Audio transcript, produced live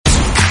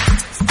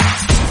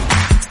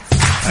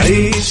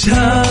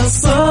عيشها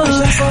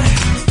صح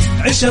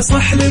عيشها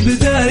صح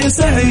لبداية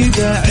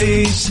سعيدة.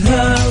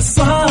 عيشها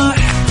صح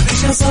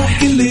عيشها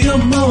صح كل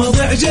يوم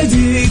مواضيع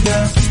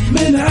جديدة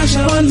من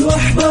 10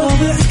 ل1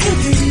 وضع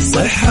كثير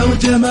صحة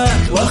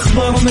وجمال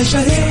واخبار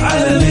مشاهير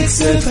على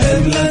ميكس اف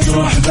ام لا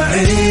تروح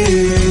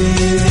بعيد.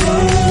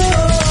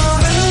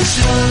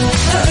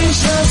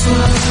 عيشها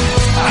صح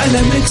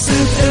على ميكس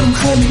اف ام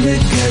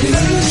خليك قريب.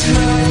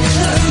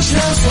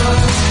 عيشها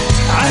صح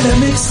على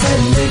ميكس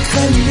خليك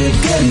قريب.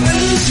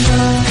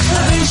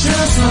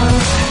 عيشها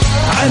صح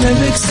على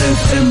ميكس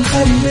اف ام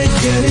خليك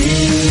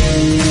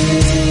قريب.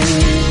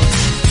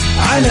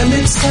 على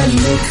ميكس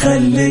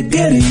خليك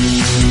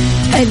قريب.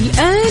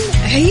 الآن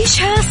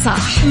عيشها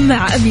صح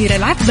مع أميرة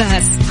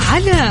العباس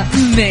على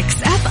ميكس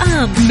اف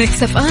ام.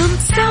 ميكس اف ام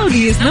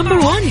سعوديز نمبر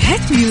 1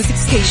 هيت ميوزك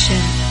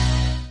ستيشن.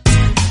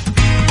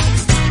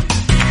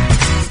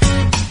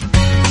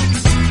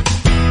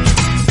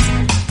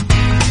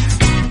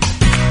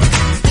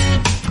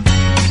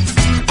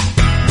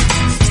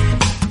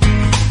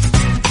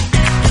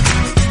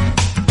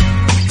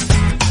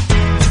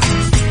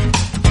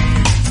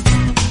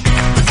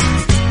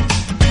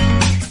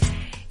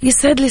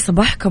 يسعد لي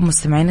صباحكم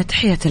مستمعين،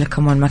 تحياتي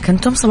لكم وين ما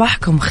كنتم،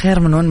 صباحكم خير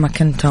من وين ما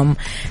كنتم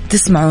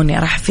تسمعوني.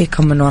 أرحب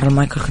فيكم من وراء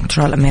المايكرو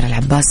كنترول أميرة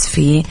العباس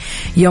في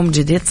يوم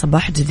جديد،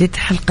 صباح جديد،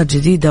 حلقة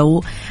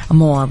جديدة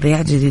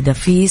ومواضيع جديدة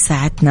في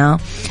ساعتنا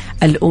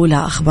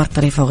الأولى. أخبار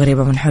طريفة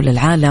وغريبة من حول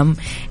العالم،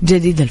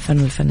 جديد الفن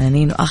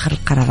والفنانين، وآخر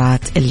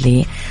القرارات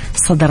اللي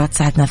صدرت.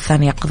 ساعتنا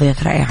الثانية قضية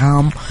رأي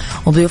عام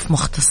وضيوف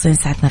مختصين.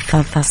 ساعتنا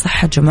الثالثة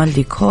صحة جمال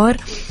ديكور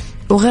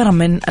وغيرها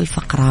من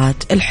الفقرات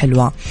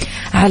الحلوة.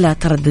 على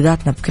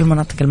تردداتنا بكل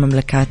مناطق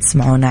المملكة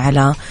تسمعونا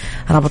على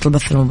رابط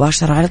البث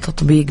المباشر على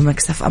تطبيق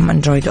ميكس اف ام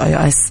اندرويد واي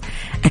او اس.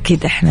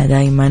 أكيد احنا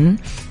دايما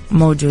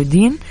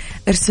موجودين.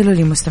 ارسلوا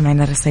لي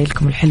مستمعين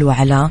رسائلكم الحلوة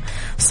على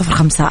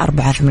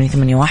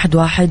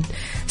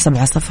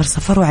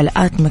 0548811700 وعلى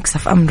آت ميكس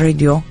اف ام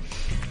راديو،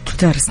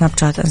 تويتر، سناب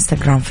شات،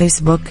 انستغرام،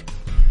 فيسبوك.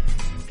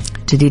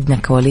 جديدنا،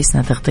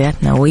 كواليسنا،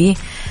 تغطياتنا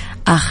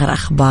آخر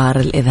أخبار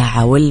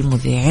الإذاعة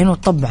والمذيعين،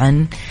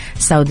 وطبعا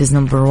سعوديز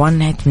نمبر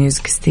 1 هيت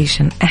ميوزك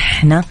ستيشن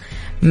احنا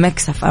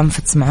ميكس اف ام.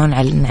 فتسمعون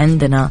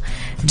عندنا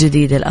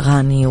جديد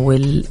الأغاني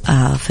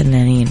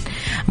والفنانين.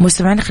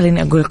 مستمعين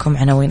خليني أقول لكم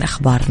عناوين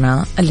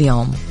أخبارنا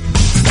اليوم.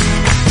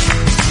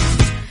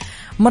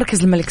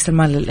 مركز الملك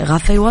سلمان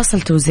للإغاثة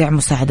يواصل توزيع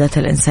مساعدات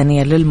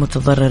الإنسانية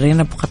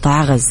للمتضررين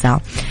بقطاع غزة.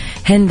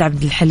 هند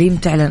عبد الحليم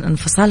تعلن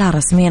انفصالها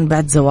رسميا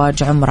بعد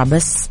زواج عمره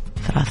بس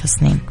 3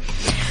 سنين.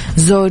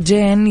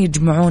 زوجين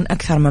يجمعون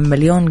أكثر من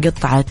 1,000,000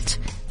 قطعة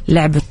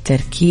لعبة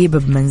تركيب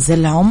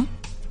بمنزلهم،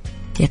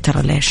 يا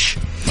ترى ليش؟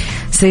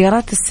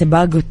 سيارات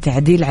السباق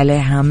والتعديل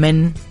عليها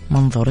من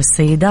منظور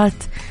السيدات،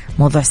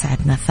 موضوع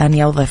ساعتنا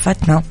الثانية.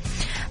 وضيفتنا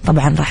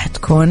طبعا راح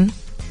تكون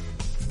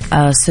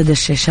 3eshha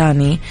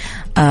الشيشاني،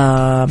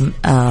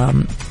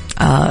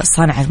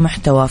 صانعة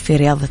محتوى في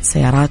رياضة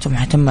السيارات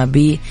ومهتمة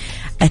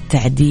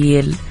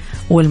بالتعديل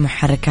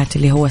والمحركات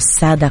اللي هو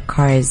السادة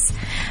كارز.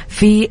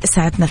 في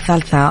ساعتنا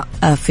الثالثة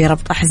في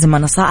ربط أحزمة،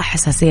 نصائح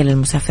حساسية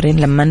للمسافرين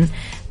لمن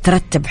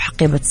ترتب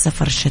حقيبة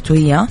السفر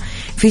الشتوية.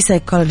 في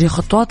سيكولوجي،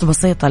 خطوات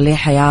بسيطة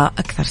لحياة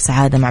أكثر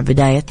سعادة مع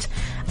بداية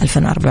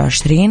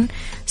 2024.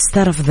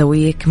 ستارف ذا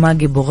ويك،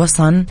 ماجي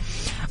بوغصن.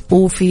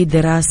 وفي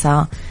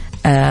دراسة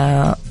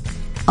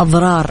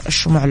أضرار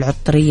الشموع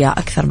العطرية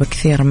أكثر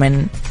بكثير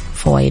من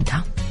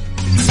فوائدها.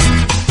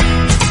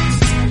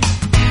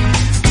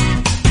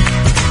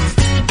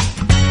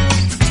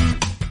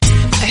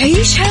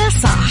 عيشها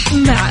صح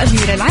مع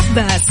أميرة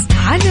العباس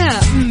على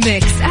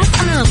ميكس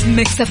اف ام.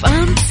 ميكس اف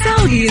ام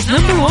سعوديز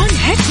نمبر 1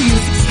 هيت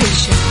ميوزك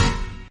ستيشن.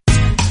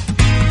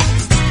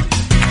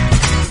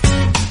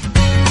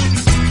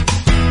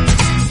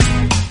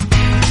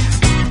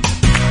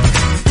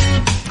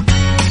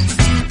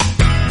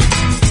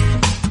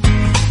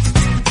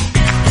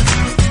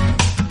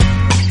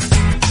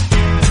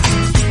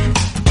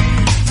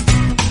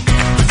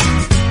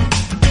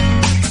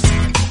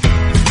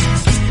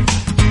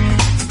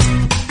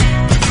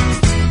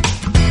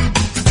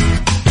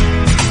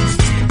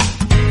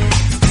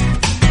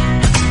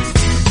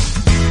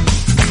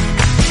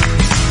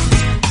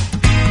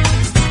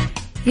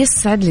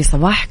 يسعد لي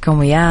صباحكم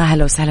ويا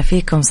هلا وسهلا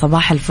فيكم.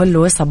 صباح الفل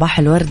وصباح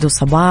الورد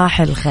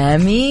وصباح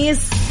الخميس.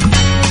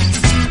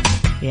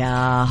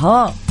 يا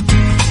هو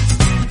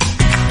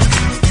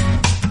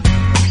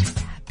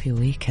هابي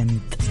ويكند.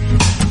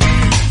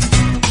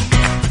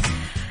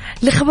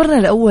 لخبرنا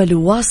الأول،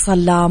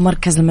 واصل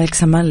مركز الملك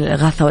سلمان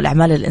للإغاثة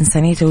والأعمال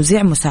الإنسانية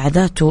توزيع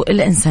مساعداته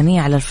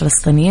الإنسانية على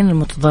الفلسطينيين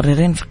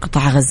المتضررين في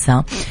قطاع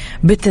غزة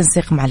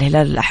بالتنسيق مع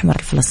الهلال الأحمر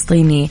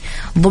الفلسطيني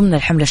ضمن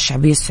الحملة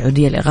الشعبية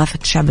السعودية لإغاثة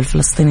الشعب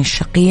الفلسطيني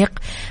الشقيق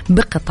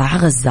بقطاع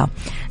غزة.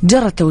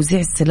 جرى توزيع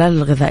السلال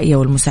الغذائية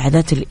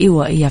والمساعدات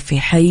الإيوائية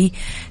في حي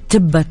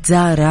تبت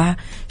زارع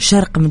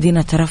شرق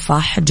مدينة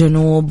رفح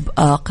جنوب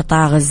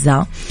قطاع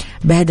غزة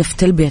بهدف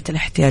تلبية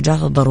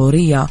الاحتياجات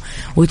الضرورية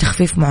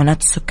وتخفيف معاناة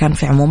السكان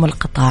في عموم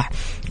القطاع.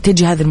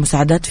 تجي هذه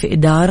المساعدات في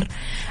إدار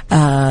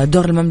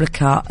دور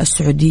المملكة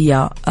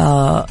السعودية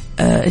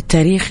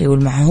التاريخي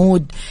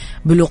والمعهود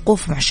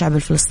بالوقوف مع الشعب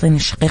الفلسطيني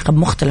الشقيق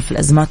بمختلف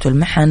الأزمات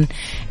والمحن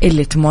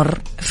اللي تمر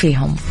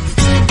فيهم.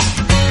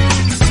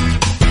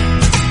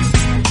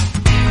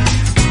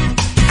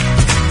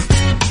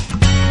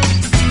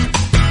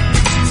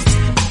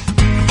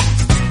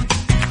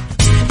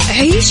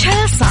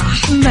 عيشها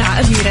صح مع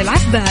أميرة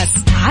العباس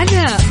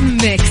على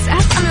ميكس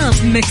أف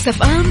أم. ميكس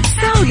أف أم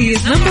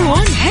سعوديز نمبر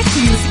 1 هيت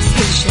ميوزك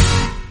ستيشن.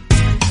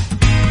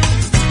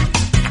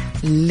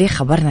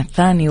 لخبرنا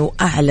الثاني،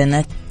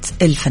 وأعلنت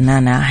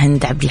الفنانة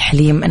هند عبد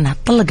الحليم أنها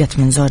طلقت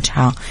من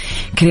زوجها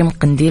كريم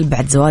قنديل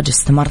بعد زواج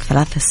استمر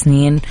 3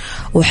 سنين،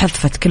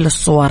 وحذفت كل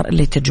الصور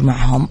اللي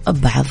تجمعهم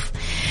ببعض.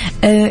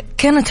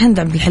 كانت هند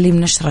عبد الحليم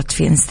نشرت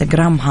في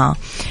إنستغرامها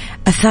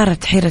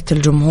أثارت حيرة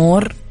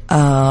الجمهور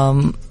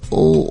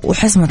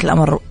وحسمت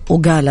الأمر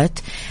وقالت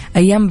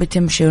أيام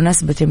بتمشي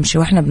وناس بتمشي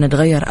وإحنا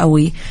بنتغير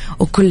قوي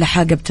وكل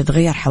حاجة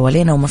بتتغير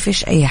حوالينا وما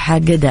فيش أي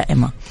حاجة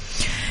دائمة،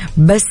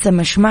 بس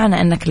مش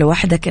معنى أنك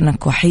لوحدك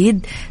أنك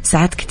وحيد.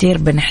 ساعات كتير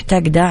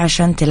بنحتاج ده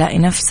عشان تلاقي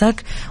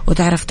نفسك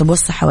وتعرف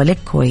تبص حواليك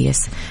كويس.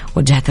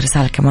 وجهت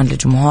رسالة كمان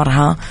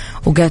لجمهورها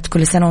وقالت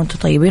كل سنة وانتم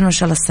طيبين وإن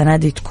شاء الله السنة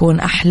دي تكون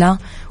أحلى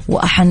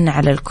وأحن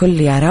على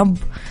الكل يا رب.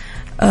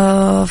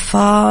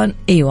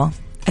 أيوة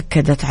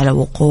أكدت على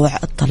وقوع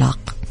الطلاق،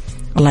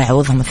 الله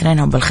يعوضهم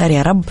اثنينهم بالخير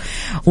يا رب.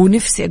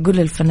 ونفسي أقول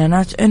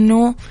للفنانات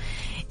أنه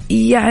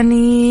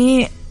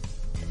يعني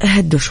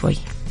هدوا شوي،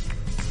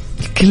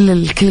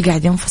 الكل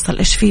قاعد ينفصل،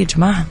 إيش فيه يا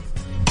جماعة؟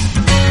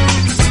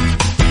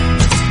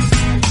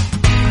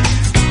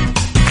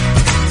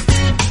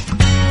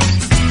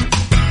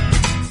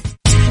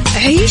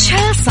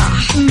 عيشها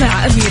صح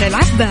مع أميرة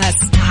العباس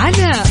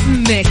على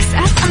ميكس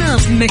أف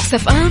أم. ميكس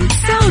أف أم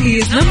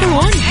سعوديز نمبر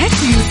 1 هيت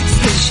ميوزك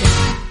ستيشن.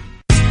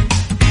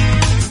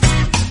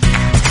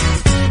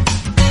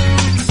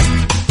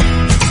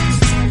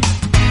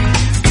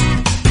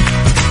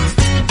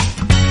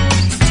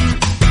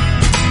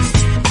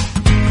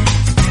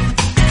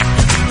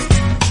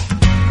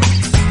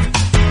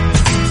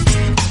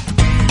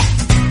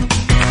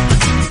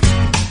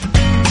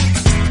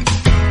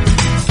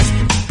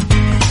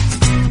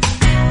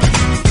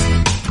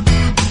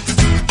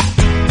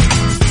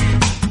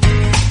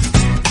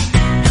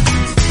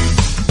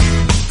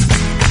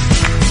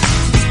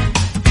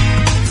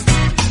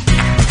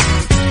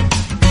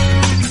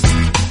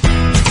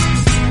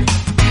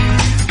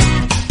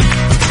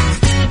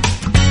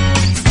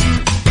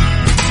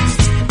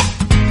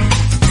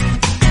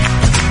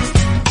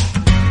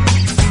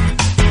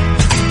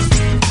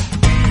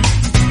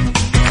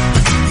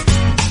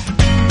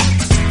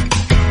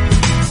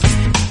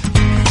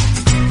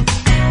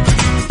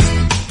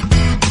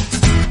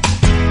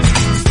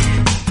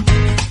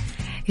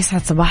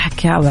 يسعد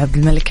صباحك يا أبو عبد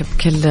الملك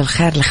بكل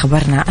الخير.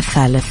 لخبرنا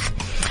الثالث،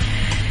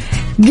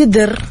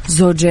 قدر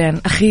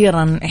زوجين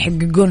أخيرا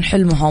يحققون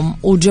حلمهم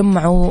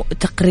وجمعوا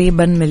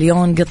تقريبا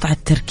 1,000,000 قطعة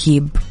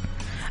تركيب.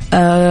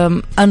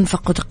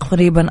 أنفقوا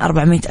تقريبا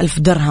 400,000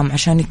 درهم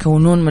عشان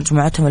يكونون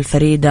مجموعتهم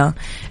الفريدة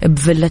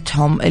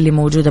بفلتهم اللي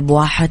موجودة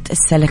بواحة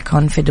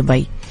السيليكون في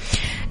دبي.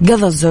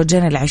 قضى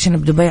الزوجين اللي عايشين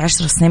بدبي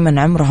 10 سنين من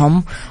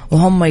عمرهم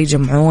وهم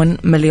يجمعون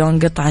 1,000,000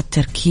 قطعة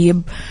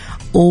تركيب.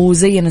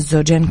 وزين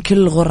الزوجين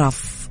كل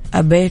غرف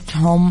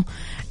بيتهم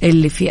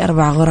اللي فيه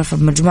 4 غرف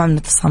بمجموعة من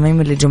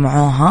التصاميم اللي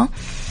جمعوها.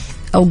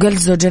 أو قال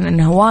الزوجين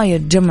إن هواية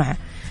جمع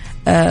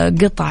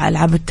قطع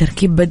ألعاب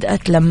التركيب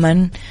بدأت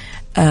لمن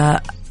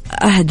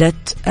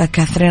أهدت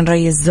كاثرين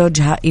ريس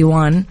زوجها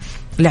إيوان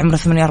اللي عمره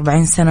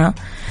 48 سنة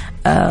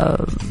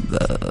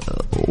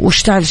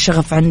واشتعل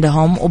الشغف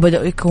عندهم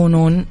وبدأوا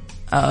يكونون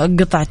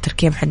قطع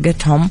التركيب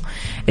حقتهم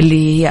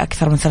اللي هي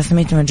أكثر من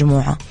 300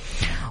 مجموعة.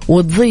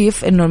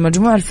 وتضيف إنه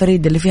المجموعة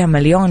الفريدة اللي فيها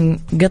 1,000,000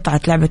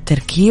 قطعة لعبة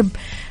تركيب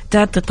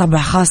تعطي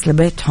طابع خاص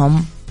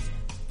لبيتهم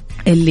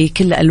اللي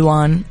كل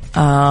ألوان.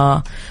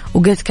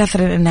 وقلت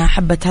كاثرين إنها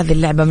حبت هذه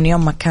اللعبة من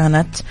يوم ما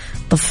كانت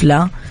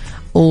طفلة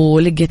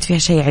ولقيت فيها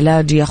شيء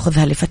علاجي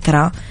يأخذها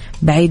لفترة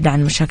بعيدة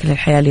عن مشاكل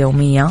الحياة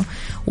اليومية.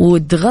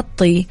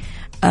 وتغطي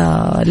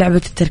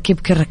لعبة التركيب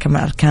كل ركن من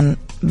أركان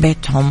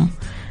بيتهم،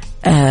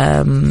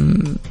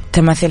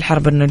 تماثيل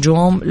حرب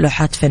النجوم،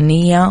 لوحات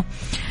فنية،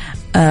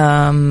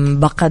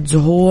 باقات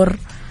زهور.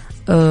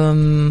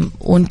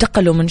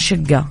 وانتقلوا من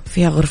شقة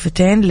فيها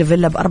غرفتين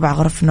لفيلا ب4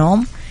 غرف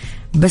نوم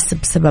بس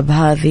بسبب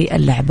هذه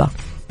اللعبة.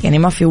 يعني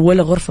ما في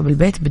ولا غرفة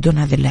بالبيت بدون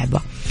هذه اللعبة.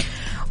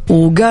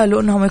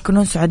 وقالوا انهم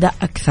يكونون سعداء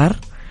اكثر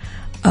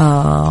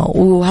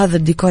وهذا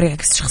الديكور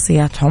يعكس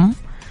شخصياتهم.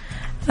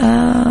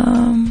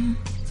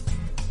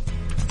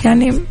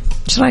 يعني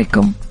ايش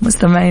رايكم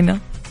مستمعينا؟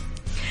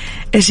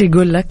 ايش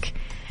يقول لك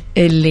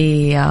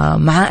اللي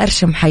معاه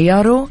قرش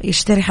محياره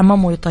يشتري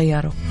حمام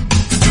ويطيره؟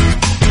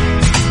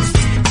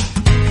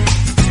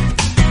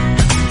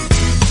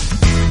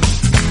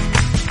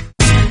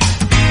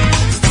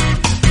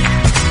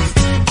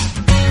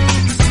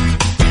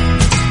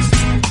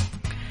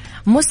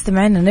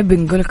 مستمعين نبي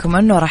نقول لكم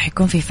أنه راح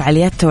يكون في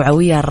فعاليات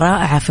توعوية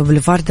رائعة في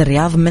بوليفارد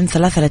الرياض من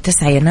 3 ل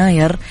 9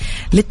 يناير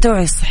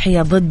للتوعية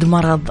الصحية ضد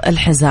مرض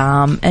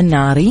الحزام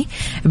الناري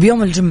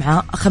بيوم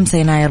الجمعة 5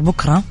 يناير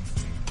بكرة.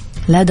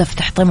 الهدف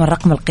تحطيم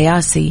الرقم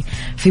القياسي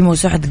في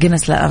موسوعة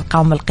جينيس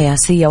للأرقام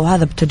القياسية،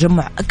 وهذا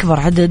بتجمع أكبر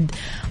عدد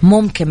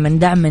ممكن من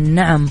دعم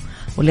النعم،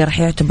 واللي راح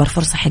يعتبر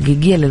فرصة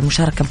حقيقية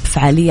للمشاركة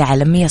بفعالية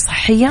عالمية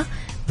صحية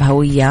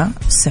بهوية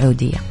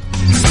سعودية.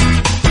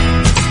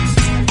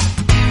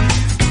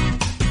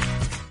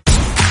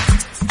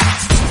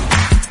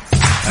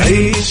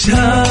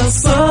 عيشها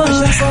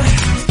صح،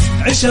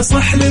 عيشها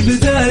صح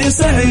لبداية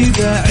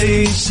سعيدة.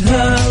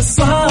 عيشها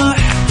صح،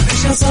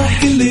 عيشها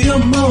صح كل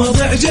يوم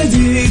مواضيع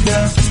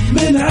جديدة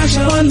من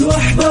 10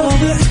 ل1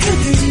 وضع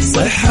كثير،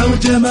 صحة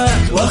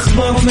وجمال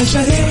واخبار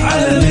مشاهير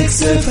على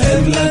ميكس اف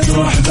ام، لا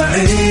تروح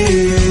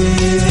بعيد.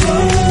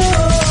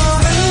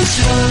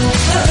 عيشها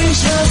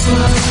عيشها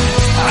صح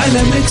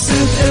على ميكس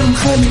اف ام،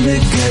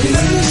 خليك قريب.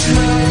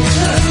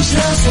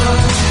 عيشها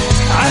صح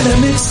على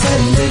ميكس،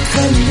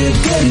 خليك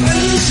قريب.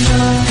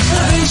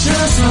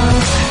 عيشها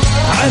صح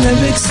على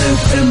ميكس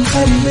اف ام،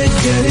 خليك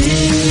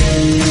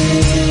قريب.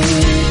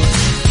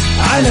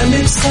 على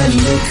ميكس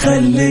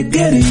خليك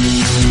قريب.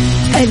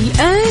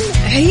 الآن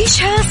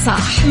عيشها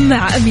صح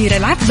مع أميرة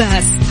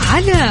العباس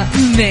على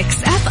ميكس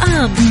اف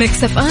ام.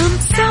 ميكس اف ام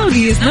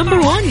سعوديز نمبر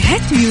 1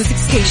 هيت ميوزك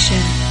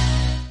ستيشن.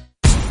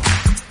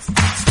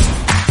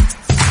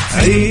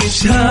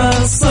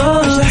 عيشها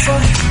صح،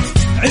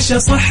 عيشها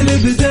صح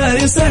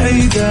لبداية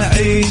سعيدة.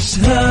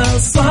 عيشها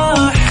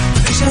صح،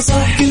 عيشها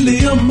صح كل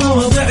يوم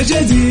مواضيع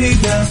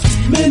جديدة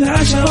من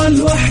 10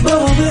 ل1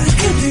 وضع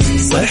كثير،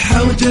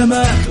 صحة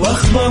وجمال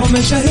واخبار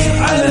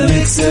مشاهير على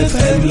ميكس اف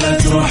ام، لا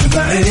تروح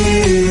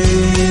بعيد.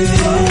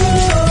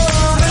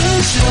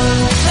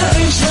 عيشها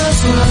عيشها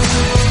صح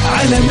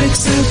على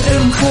ميكس اف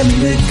ام،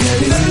 خليك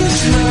قريب.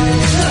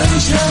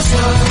 عيشها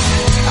صح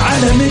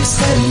على ميكس،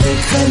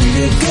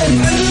 خليك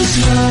قريب.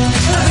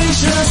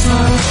 عيشها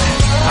صح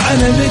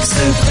على ميكس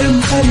اف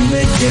ام،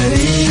 خليك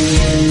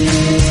قريب.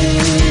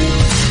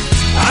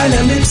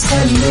 على ميكس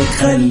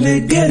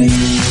خليك قريب.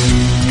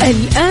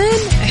 الآن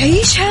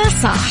عيشها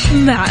صح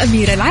مع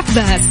أميرة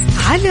العباس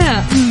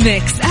على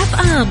ميكس اف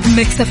ام.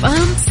 ميكس اف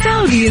ام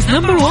سعوديز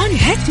نمبر 1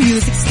 هيت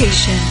ميوزك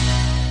ستيشن.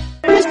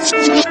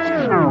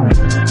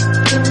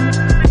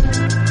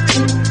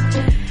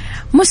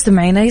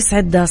 مستمعينا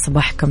يسعد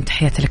صباحكم،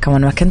 تحياتي لكم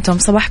وين ما كنتم،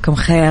 صباحكم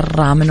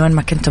خير من وين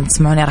ما كنتم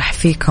تسمعوني. راح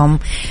فيكم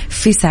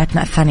في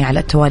ساعتنا الثانية على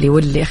التوالي،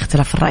 واللي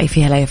اختلاف الرأي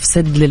فيها لا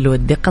يفسد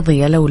للود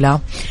قضية، لولا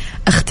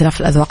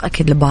اختلاف الأذواق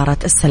أكيد لبارة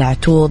السلع.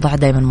 توضع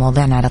دائما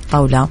مواضيعنا على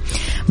الطاولة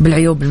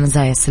بالعيوب،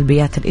 المزايا،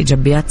 السلبيات،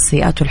 الإيجابيات،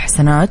 السيئات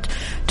والحسنات،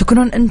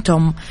 تكونون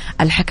أنتم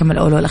الحكم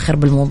الأول والأخير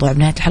بالموضوع.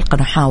 بنهاية الحلقة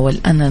نحاول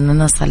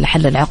أننا نصل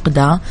لحل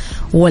العقدة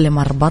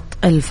ولمربط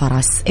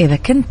الفرس. إذا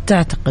كنت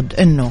تعتقد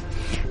أنه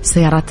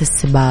سيارات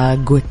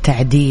السباق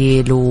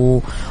والتعديل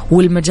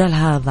والمجال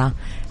هذا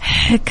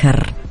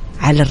حكر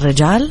على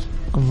الرجال،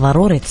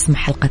 ضروري تسمع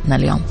حلقتنا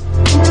اليوم.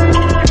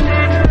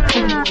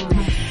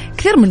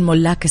 كثير من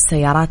ملاك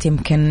السيارات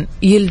يمكن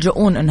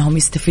يلجؤون أنهم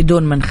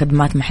يستفيدون من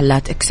خدمات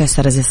محلات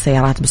اكسسوارز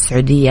السيارات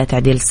بالسعودية،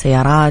 تعديل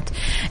السيارات،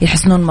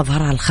 يحسنون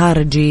مظهرها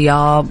الخارجي،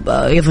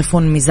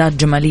 يضيفون ميزات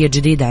جمالية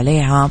جديدة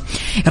عليها،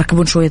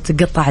 يركبون شوية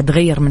قطع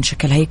تغير من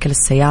شكل هيكل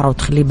السيارة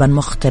وتخليه بان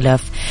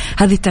مختلف.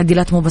 هذه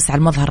التعديلات مو بس على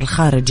المظهر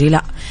الخارجي،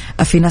 لا،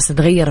 في ناس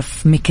تغير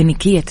في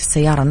ميكانيكية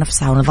السيارة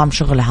نفسها ونظام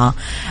شغلها،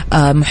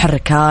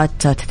 محركات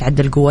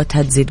تتعدل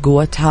قوتها، تزيد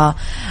قوتها،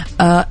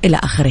 إلى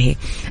آخره.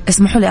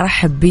 اسمحوا لي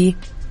أرحب بي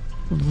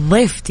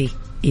ضيفتي،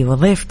 ايوه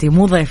ضيفتي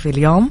مو ضيفي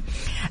اليوم،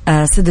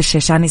 سد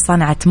الشيشاني،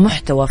 صانعة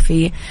محتوى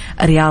في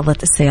رياضة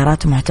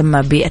السيارات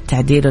ومهتمة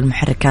بالتعديل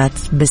والمحركات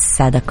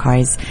بالسادة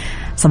كارز.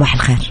 صباح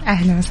الخير.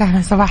 اهلا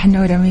وسهلا، صباح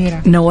النور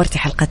أميرة، نورتي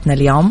حلقتنا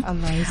اليوم.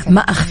 الله يسعدك.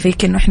 ما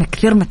اخفيك انه احنا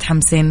كثير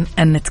متحمسين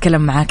ان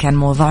نتكلم معاك عن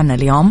موضوعنا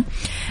اليوم،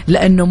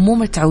 لانه مو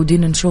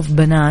متعودين نشوف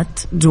بنات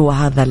جوا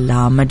هذا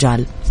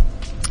المجال.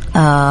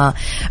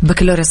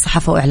 بكالوريوس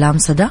صحافة وإعلام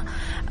سدى،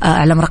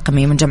 إعلام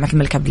رقمي من جامعة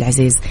الملك عبد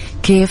العزيز.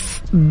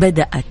 كيف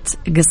بدأت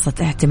قصة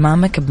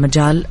اهتمامك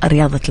بمجال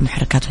رياضة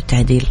المحركات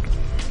والتعديل؟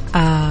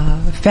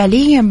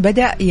 فعليا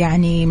بدأ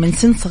يعني من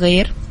سن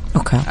صغير.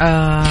 أوكي.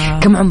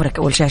 كم عمرك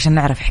أول شيء عشان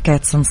نعرف حكاية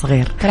سن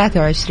صغير؟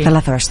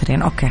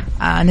 23. أوكي.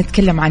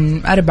 نتكلم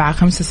عن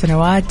 4-5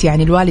 سنوات.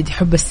 يعني الوالد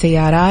يحب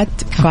السيارات،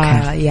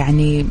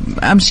 فيعني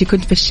أمشي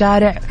كنت في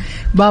الشارع،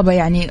 بابا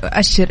يعني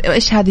أشر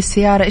إيش هذه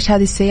السيارة، إيش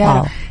هذه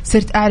السيارة.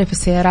 صرت أعرف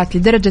السيارات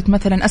لدرجة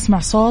مثلا أسمع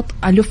صوت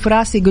ألف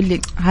راسي يقول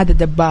لي هذا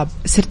دباب.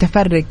 صرت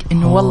أفرق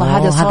إنه والله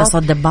هذا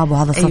صوت دباب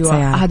وهذا صوت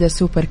سيارة، هذا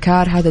سوبر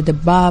كار، هذا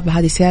دباب،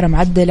 هذه سيارة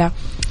معدلة.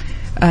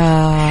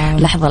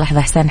 لحظة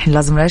حسين، إحنا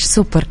لازم إيش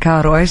سوبر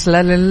كار وإيش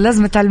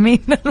لازم تعلمين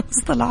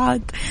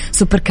المصطلحات.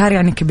 سوبر كار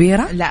يعني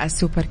كبيرة؟ لا،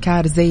 السوبر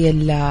كار زي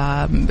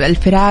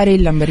الفيراري،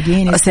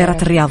 اللامبورغيني،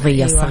 السيارات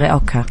الرياضية الصغيرة.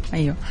 أوكي.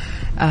 أيوه.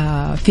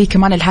 في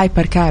كمان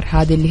الهايبر كار،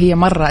 هذه اللي هي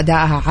مرة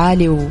أدائها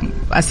عالي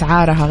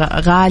وأسعارها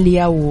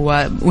غالية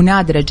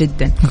ونادرة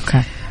جدا.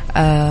 أوكي.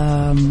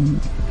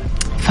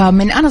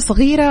 فمن أنا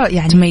صغيرة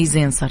يعني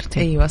تميزين صرتي.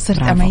 أيوة صرت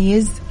برافو.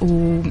 أميز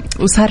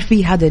وصار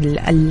في هذا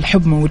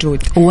الحب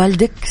موجود.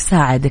 والدك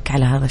ساعدك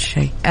على هذا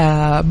الشيء؟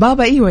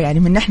 بابا أيوة، يعني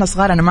من إحنا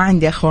صغار أنا ما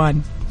عندي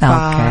أخوان،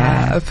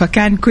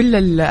 فكان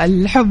كل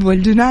الحب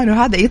والجنان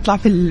وهذا يطلع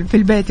في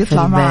البيت،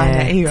 يطلع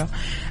معنا. أيوة.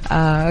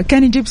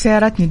 كان يجيب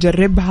سيارات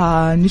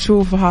نجربها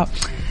نشوفها،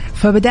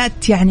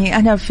 فبدأت يعني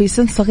أنا في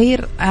سن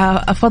صغير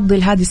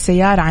أفضل هذه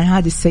السيارة عن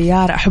هذه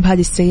السيارة، أحب هذه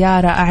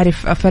السيارة،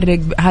 أعرف أفرق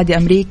هذا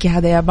أمريكي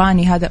هذا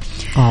ياباني هذا.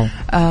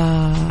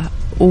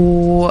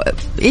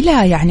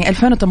 وإلى يعني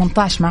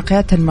 2018 مع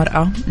قيادة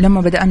المرأة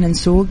لما بدأنا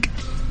نسوق،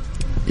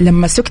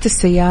 لما سكت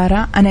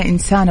السيارة أنا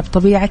إنسانة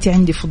بطبيعتي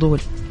عندي فضول،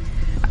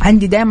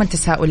 عندي دائما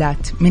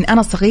تساؤلات، من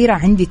أنا صغيرة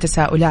عندي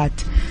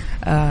تساؤلات.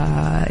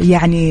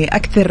 يعني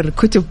أكثر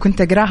كتب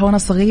كنت أقراها وأنا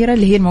صغيرة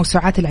اللي هي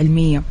الموسوعات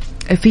العلمية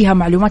فيها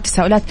معلومات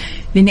تساؤلات،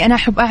 لأني أنا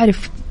أحب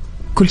أعرف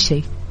كل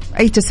شيء،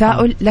 أي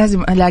تساؤل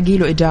لازم ألاقي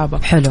له إجابة.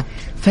 حلو.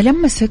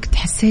 فلما سكت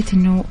حسيت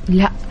إنه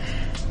لا،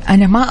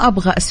 أنا ما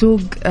أبغى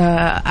أسوق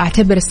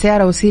أعتبر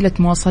السيارة وسيلة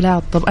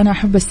مواصلات. طب أنا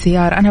أحب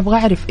السيارة، أنا أبغى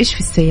أعرف إيش في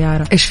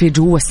السيارة، إيش في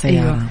جوا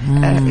السيارة.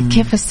 أيوة.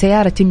 كيف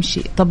السيارة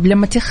تمشي، طب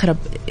لما تخرب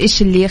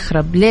إيش اللي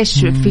يخرب، ليش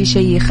في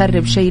شيء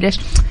يخرب شيء، ليش.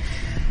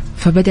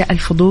 فبدأ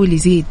الفضول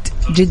يزيد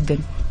جدا.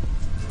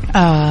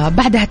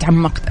 بعدها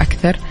تعمقت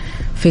أكثر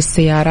في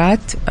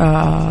السيارات.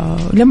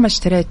 لما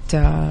اشتريت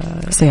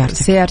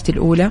سيارتي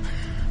الأولى،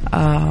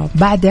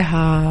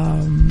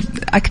 بعدها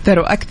أكثر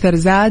وأكثر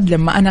زاد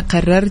لما أنا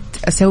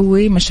قررت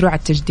أسوي مشروع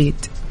التجديد.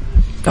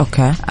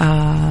 أوكي.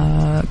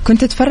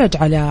 كنت أتفرج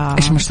على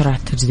إيش مشروع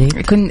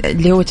التجديد؟ كنت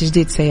اللي هو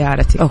تجديد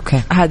سيارتي.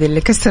 أوكي. هذه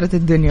اللي كسرت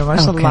الدنيا ما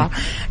شاء أوكي. الله.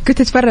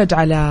 كنت أتفرج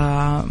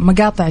على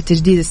مقاطع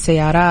تجديد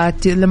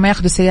السيارات، لما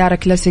ياخدوا سيارة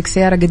كلاسيك،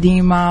 سيارة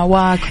قديمة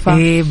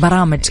واقفة،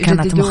 برامج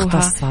كانت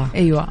مختصة.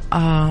 أيوة.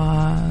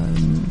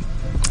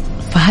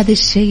 فهذا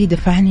الشيء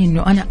دفعني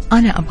إنه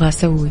أنا أبغى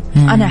أسوي،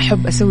 أنا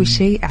أحب أسوي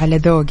شيء على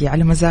ذوقي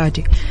على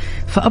مزاجي،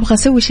 فأبغى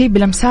أسوي شيء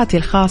بلمساتي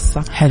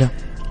الخاصة. حلو.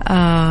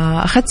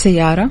 أخذت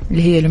سيارة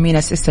اللي هي لومينا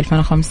اس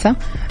 2005.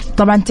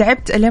 طبعا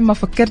تعبت لما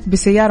فكرت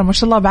بسيارة، ما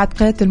شاء الله بعد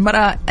قيادة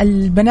المرأة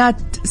البنات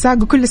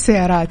ساقوا كل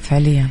السيارات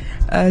فعليا.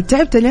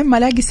 تعبت لما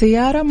ألاقي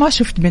سيارة ما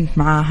شفت بنت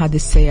معها هذه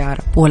السيارة،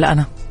 ولا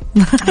أنا.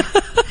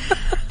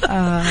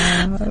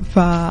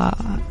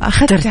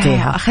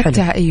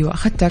 أخذتها. أيوة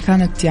أخذتها،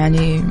 كانت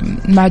يعني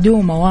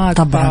معدومة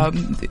واقفة طبعا.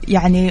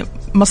 يعني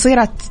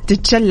مصيرها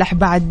تتشلح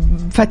بعد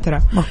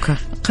فترة. أوكي.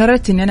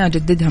 قررت إن أنا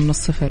أجددها من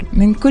الصفر،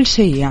 من كل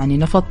شيء، يعني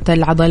نفضت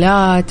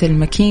العضلات،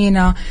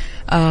 الماكينة،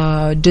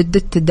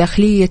 جددت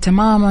الداخلية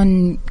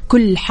تماما،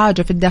 كل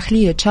حاجة في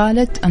الداخلية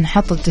تشالت،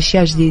 انحطت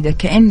أشياء جديدة،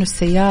 كأنه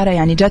السيارة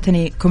يعني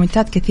جاتني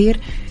كومنتات كثير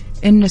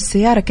إنه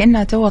السيارة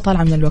كأنها توها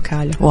طالعة من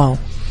الوكالة. واو.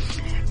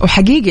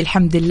 وحقيقي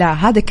الحمد لله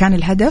هذا كان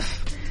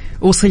الهدف،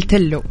 وصلت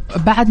له.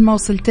 بعد ما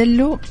وصلت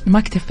له ما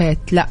اكتفيت،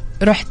 لا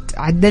رحت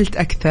عدلت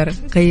أكثر،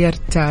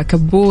 غيرت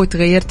كبوت،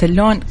 غيرت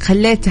اللون،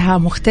 خليتها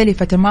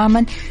مختلفة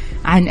تماما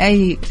عن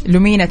أي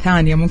لومينا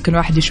ثانية ممكن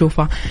واحد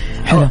يشوفها.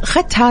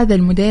 خدت هذا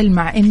الموديل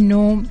مع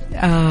إنه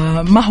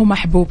ما هو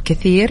محبوب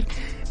كثير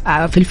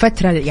في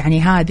الفترة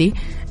يعني هذه،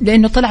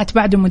 لأنه طلعت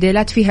بعده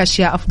موديلات فيها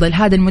أشياء أفضل.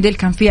 هذا الموديل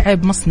كان فيه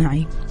عيب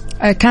مصنعي،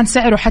 كان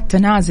سعره حتى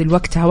نازل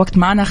وقتها وقت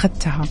ما أنا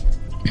أخذتها.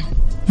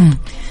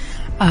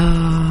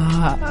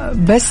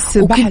 بس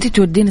وكنت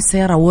تودين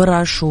السيارة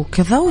ورش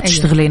وكذا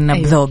وتشتغلين.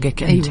 أيوة.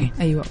 بذوقك أنت.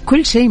 أيوة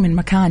كل شيء من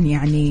مكان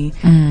يعني.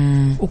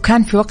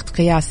 وكان في وقت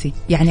قياسي،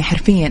 يعني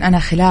حرفيا أنا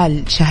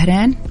خلال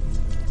شهرين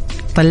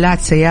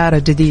طلعت سيارة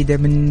جديدة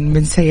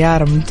من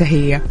سيارة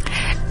منتهية.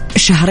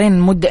 شهرين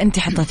مدة أنت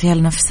حطيتيها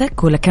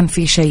لنفسك ولا كان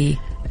في شيء؟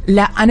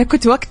 لا أنا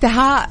كنت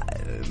وقتها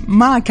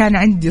ما كان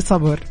عندي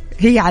صبر،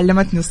 هي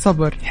علمتني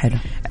الصبر. حلو.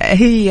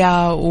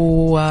 هي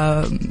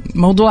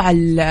وموضوع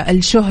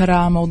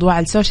الشهرة، موضوع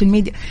السوشيال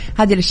ميديا،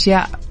 هذه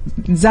الأشياء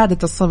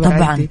زادت الصبر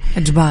طبعا عندي.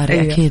 إجباري.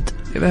 أيوة. أكيد.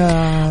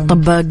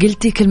 طب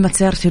قلتي كلمة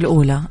سيارتي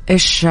الأولى،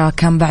 إيش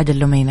كان بعد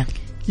اللومينا؟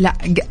 لا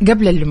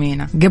قبل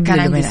اللومينا كان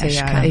عندي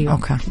سيارة. أيوة.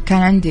 أوكي.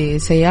 كان عندي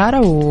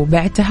سيارة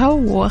وبعتها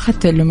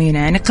وأخذت اللومينا،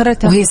 يعني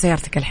قررتها. وهي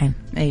سيارتك الحين؟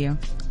 أيوة.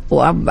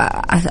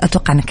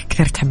 وأتوقع أنك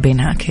كثير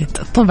تحبينها أكيد.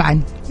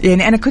 طبعا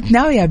يعني أنا كنت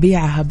ناوية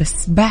أبيعها، بس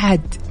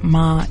بعد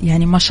ما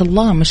يعني ما شاء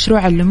الله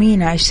مشروع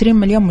اللومينا 20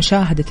 مليون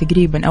مشاهدة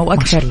تقريبا أو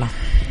أكثر. ما شاء الله.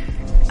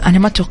 أنا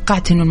ما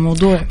توقعت إنه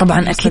الموضوع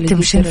طبعا أكيد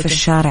تمشين في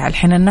الشارع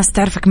الحين الناس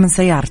تعرفك من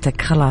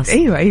سيارتك خلاص.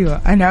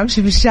 أيوة أنا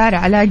أمشي في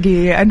الشارع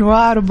ألاقي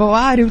أنوار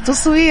وبواري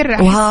وتصوير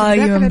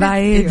وهاي من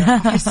بعيد.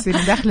 أحس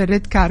إني داخل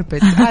الريد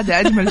كاربت. هذا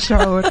أجمل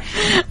شعور،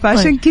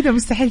 فعشان كذا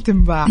مستحيل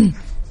تنباع.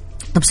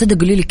 طب صدق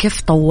قولي لي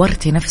كيف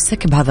طورتي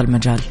نفسك بهذا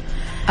المجال؟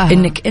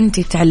 إنك أنت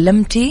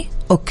تعلمتي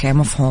أوكي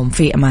مفهوم،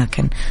 في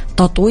أماكن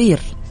تطوير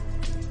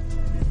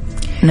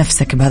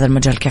نفسك بهذا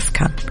المجال كيف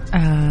كان؟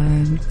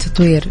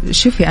 تطوير.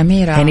 شوفي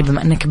أميرة، يعني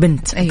بما أنك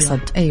بنت.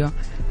 أيوة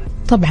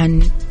طبعا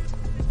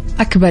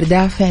أكبر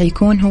دافع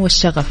يكون هو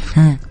الشغف.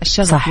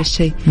 الشغف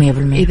للشيء 100%.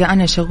 إذا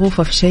أنا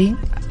شغوفة في شيء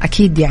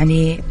أكيد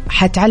يعني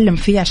حتعلم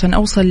فيه عشان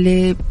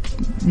أوصل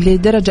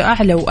لدرجة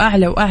أعلى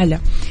وأعلى وأعلى.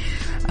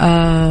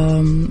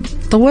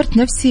 طورت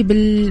نفسي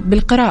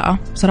بالقراءة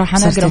صراحة.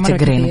 أنا أقرأ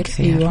مرة كثير.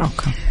 أيوة.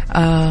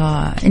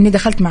 إني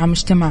دخلت مع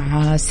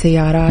مجتمع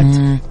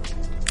السيارات،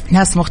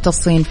 ناس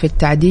مختصين في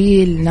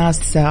التعديل،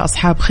 ناس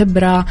أصحاب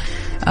خبرة،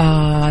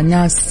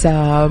 ناس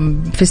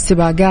في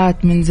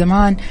السباقات من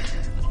زمان.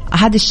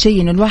 هذا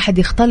الشيء إنه الواحد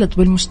يختلط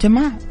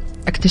بالمجتمع،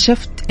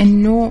 اكتشفت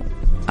إنه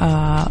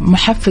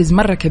محفز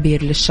مرة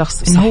كبير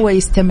للشخص إنه هو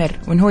يستمر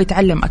وإنه هو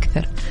يتعلم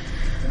أكثر.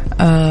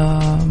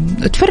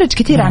 اتفرج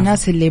كثير على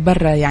الناس اللي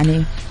برا.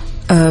 يعني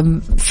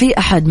في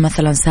أحد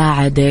مثلا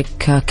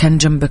ساعدك، كان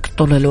جنبك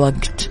طول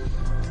الوقت؟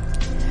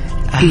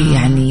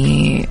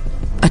 يعني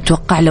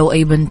أتوقع لو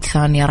أي بنت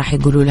ثانية راح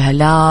يقولوا لها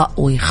لا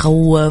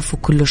ويخوف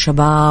وكله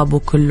شباب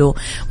وكله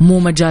مو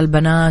مجال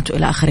بنات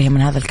وإلى آخره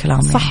من هذا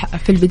الكلام. صح.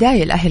 في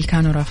البداية الأهل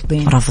كانوا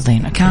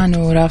رافضين أكيد.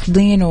 كانوا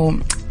رافضين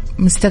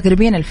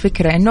ومستغربين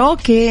الفكرة إنه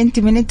أوكي أنت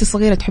من أنت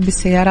صغيرة تحب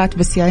السيارات،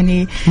 بس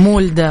يعني مو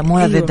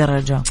هذه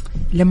الدرجة.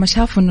 لما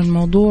شافوا إنه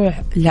الموضوع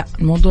لا،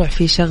 الموضوع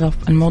فيه شغف،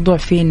 الموضوع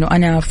فيه إنه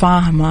أنا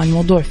فاهمة،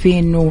 الموضوع فيه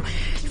إنه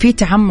فيه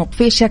تعمق،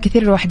 فيه أشياء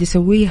كثير الواحد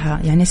يسويها.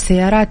 يعني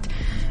السيارات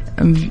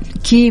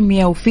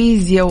كيمياء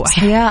وفيزياء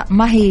وأحياء،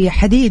 ما هي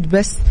حديد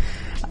بس.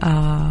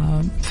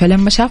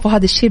 فلما شافوا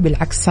هذا الشيء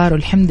بالعكس صاروا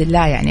الحمد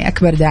لله يعني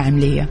أكبر داعم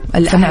لي.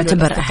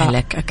 فنعتبر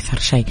أهلك أكثر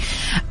شيء.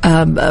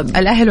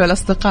 الأهل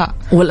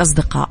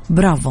والأصدقاء.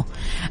 برافو.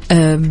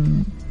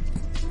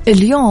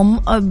 اليوم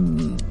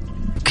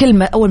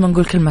كلمة، أول ما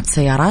نقول كلمة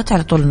سيارات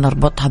على طول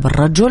نربطها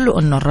بالرجل،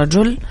 وأنه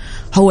الرجل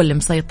هو اللي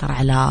مسيطر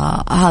على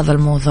هذا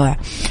الموضوع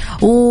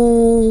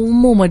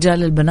ومو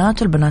مجال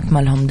البنات، والبنات ما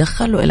لهم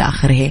دخل وإلى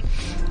آخره.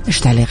 إيش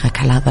تعليقك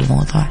على هذا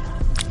الموضوع؟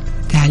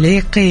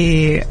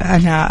 تعليقي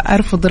أنا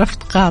أرفض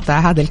رفض قاطع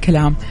هذا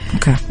الكلام.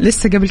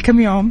 لسه قبل كم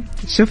يوم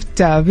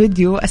شفت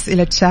فيديو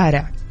أسئلة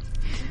شارع،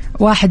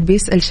 واحد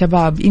بيسأل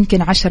شباب،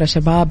 يمكن 10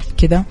 شباب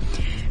كذا،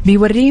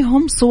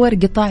 بيوريهم صور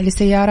قطع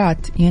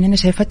لسيارات. يعني أنا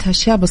شايفتها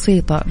أشياء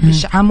بسيطة،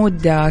 مش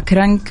عمود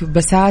كرنك،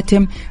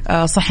 بساتم،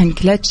 صحن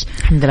كلتش،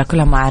 الحمد لله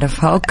كلها ما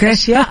أعرفها. أوكي.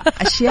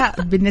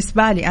 أشياء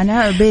بالنسبة لي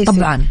أنا بيسك.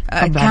 طبعا.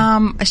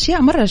 كام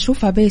أشياء مرة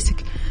أشوفها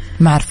بيسك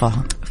ما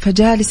أعرفها.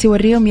 فجالس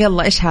يوريهم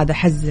يلا إيش هذا،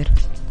 حذر.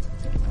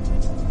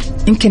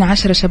 يمكن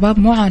 10 شباب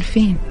مو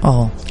عارفين.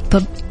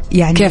 طب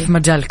يعني كيف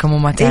مجالكم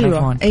وما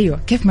تعرفون؟ أيوة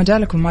كيف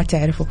مجالكم وما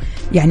تعرفوا؟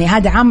 يعني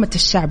هذا عامة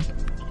الشعب.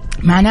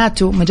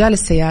 معناته مجال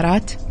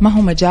السيارات ما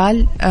هو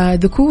مجال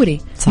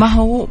ذكوري. صح. ما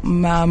هو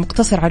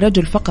مقتصر على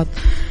رجل فقط.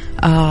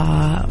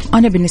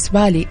 أنا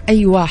بالنسبة لي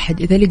أي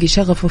واحد إذا لقي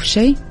شغفه في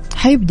شيء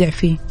حيبدع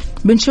فيه.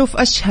 بنشوف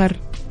أشهر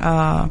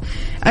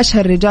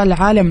رجال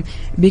العالم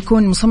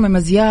بيكون مصمم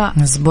أزياء،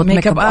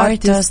 ميك اب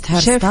ارتست، هير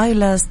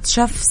ستايلست،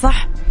 شيف.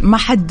 صح. ما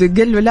حد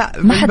قال له لا،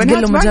 ما حد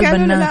قال له مجال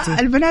بناتي.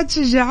 البنات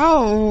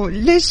شجعوه.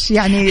 ليش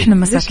يعني احنا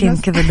مساكين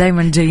كذا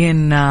دايما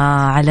جايين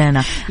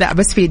علينا. لا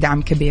بس في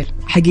دعم كبير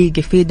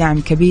حقيقي، في دعم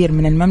كبير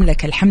من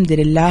المملكة الحمد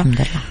لله.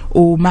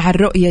 ومع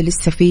الرؤية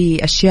لسه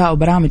في أشياء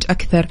وبرامج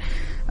أكثر.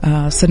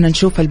 صرنا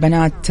نشوف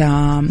البنات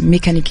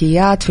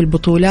ميكانيكيات في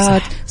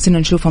البطولات. صح. صرنا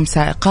نشوفهم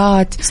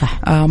سائقات. صح.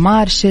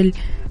 مارشل.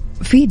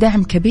 في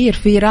دعم كبير،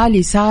 في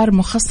رالي صار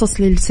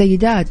مخصص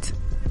للسيدات.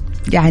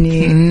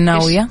 يعني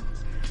ناوية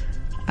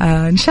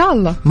إن شاء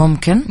الله.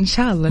 ممكن إن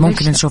شاء الله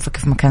ممكن نشوفك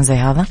في مكان زي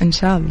هذا إن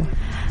شاء الله.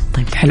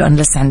 طيب حلو.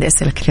 أنا لسه عندي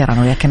أسئلة كثيرة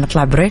أنا وياك،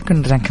 نطلع بريك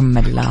ونرجع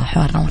نكمل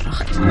حوارنا مرة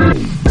أخرى.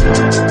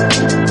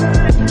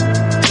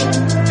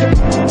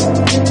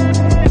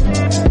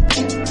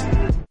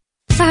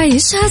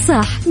 عيشها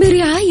صح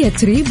برعاية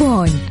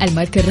ريبون،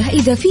 الماركة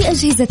الرائدة في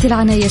أجهزة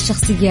العناية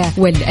الشخصية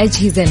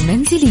والأجهزة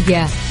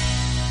المنزلية.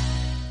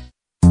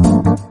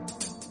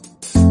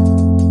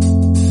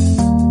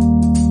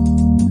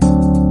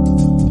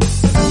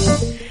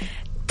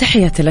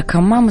 تحياتي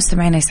لكم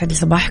مستمعينا، يسعد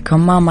صباحكم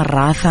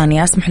مرة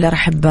ثانية. اسمح لي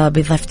أرحب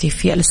بضيفتي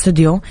في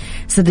الاستوديو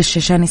سد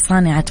الشيشاني،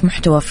 صانعة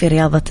محتوى في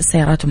رياضة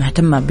السيارات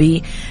ومهتمة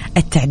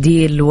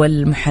بالتعديل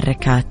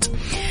والمحركات.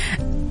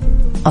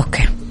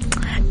 أوكي.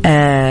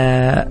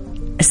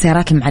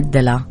 السيارات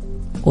المعدلة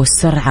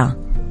والسرعة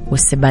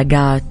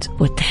والسباقات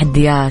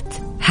والتحديات،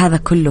 هذا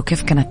كله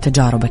كيف كانت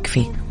تجاربك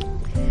فيه؟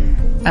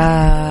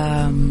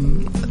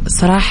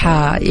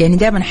 صراحة يعني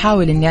دائما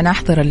أحاول إني أنا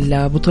أحضر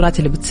البطولات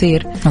اللي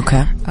بتصير.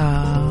 أوكي.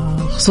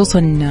 خصوصا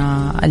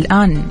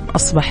الآن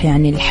أصبح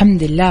يعني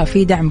الحمد لله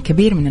في دعم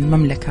كبير من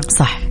المملكة.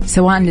 صح.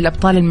 سواء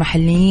للأبطال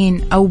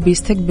المحليين أو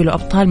بيستقبلوا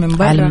أبطال من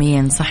برا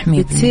عالميا. صح.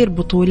 بتصير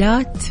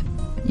بطولات.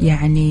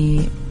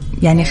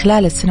 يعني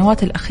خلال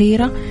السنوات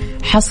الأخيرة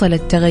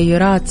حصلت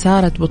تغيرات،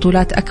 صارت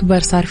بطولات أكبر،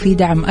 صار في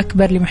دعم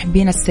أكبر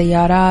لمحبين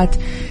السيارات،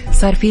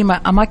 صار في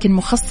أماكن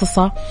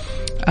مخصصة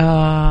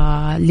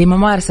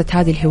لممارسة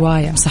هذه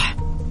الهواية. صح.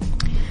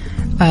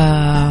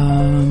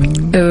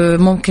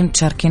 ممكن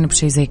تشاركين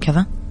بشيء زي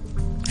كذا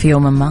في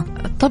يوم ما؟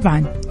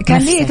 طبعا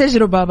كان لي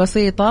تجربة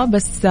بسيطة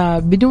بس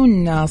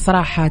بدون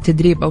صراحة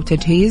تدريب أو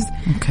تجهيز.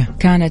 أوكي.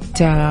 كانت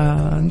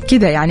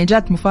كذا يعني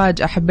جات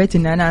مفاجأة، حبيت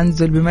إن أنا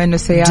أنزل بما إنه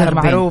سيارة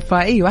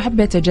معروفة. أيوة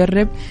حبيت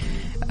أجرب.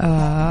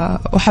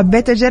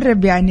 وحبيت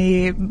أجرب،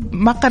 يعني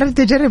ما قررت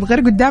أجرب غير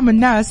قدام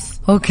الناس.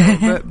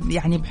 أوكي.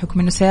 يعني بحكم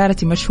إنه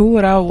سيارتي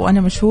مشهورة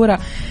وأنا مشهورة،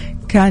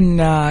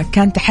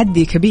 كان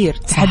تحدي كبير،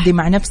 تحدي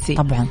مع نفسي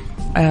طبعا.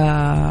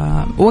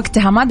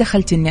 وقتها ما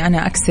دخلت إني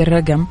أنا أكسر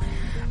رقم،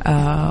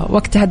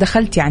 وقتها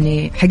دخلت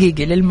يعني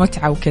حقيقي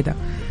للمتعة وكذا.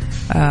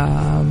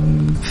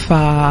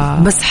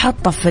 بس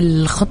حاطة في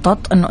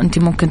الخطط إنه أنت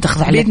ممكن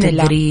تاخذ عليه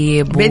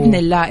تدريب بإذن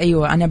الله.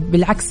 أيوة، أنا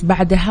بالعكس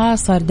بعدها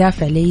صار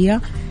دافع لي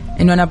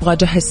إنه أنا أبغى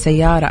أجهز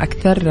سيارة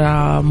أكثر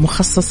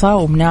مخصصة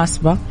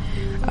ومناسبة.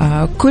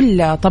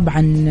 كل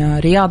طبعا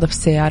رياضة في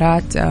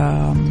السيارات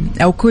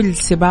أو كل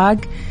سباق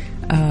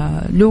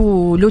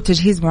له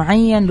تجهيز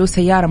معين، له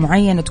سيارة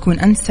معينة تكون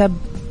أنسب.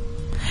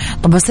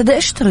 طب بس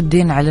إيش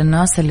تردين على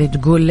الناس اللي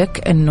تقول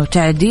لك إنه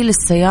تعديل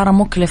السيارة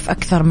مكلف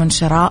أكثر من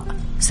شراء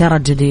سيارة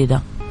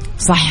جديدة؟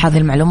 صح هذه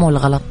المعلومة ولا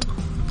غلط؟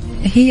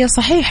 هي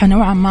صحيحة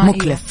نوعا ما،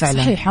 مكلف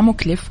فعلا. صحيحة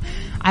مكلف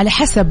على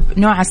حسب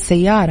نوع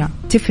السيارة،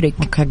 تفرق.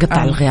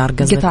 قطع الغيار،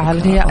 قطع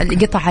الغيار،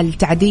 قطع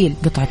التعديل.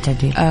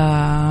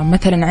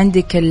 مثلا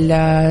عندك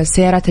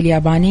السيارات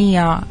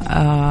اليابانية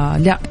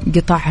لا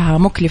قطعها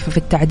مكلفة في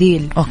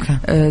التعديل. أوكي.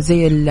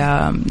 زي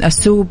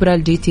السوبرا،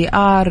 الجي تي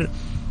آر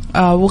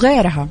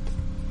وغيرها،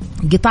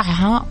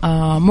 قطعها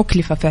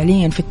مكلفة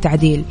فعليا في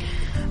التعديل.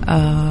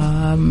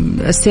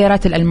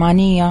 السيارات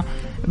الألمانية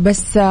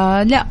بس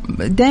لا،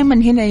 دائما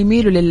هنا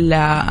يميلوا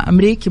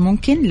للأمريكي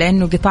ممكن،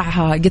 لأنه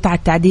قطع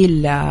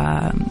التعديل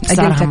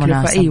أقل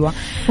تكلفة. أيوة،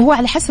 هو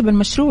على حسب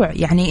المشروع.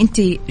 يعني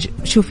أنت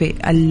شوفي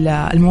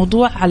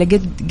الموضوع على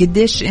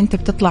قديش أنت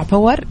بتطلع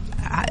باور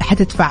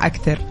حتدفع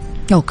أكثر.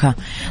 أوكي.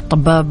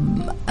 طب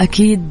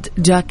أكيد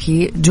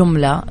جاكي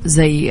جملة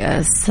زي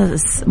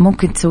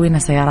ممكن تسوينا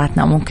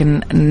سياراتنا، أو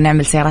ممكن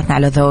نعمل سياراتنا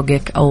على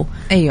ذوقك، أو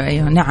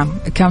أيوة نعم.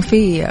 كان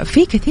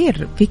في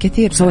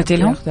كثير سويتي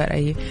لهم.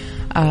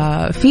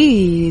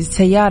 في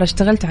سيارة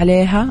اشتغلت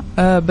عليها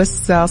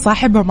بس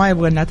صاحبها ما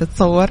يبغى انها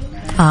تتصور.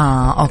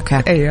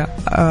 اوكي. ايوه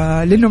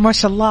لانه ما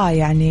شاء الله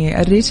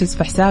يعني الريشز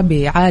في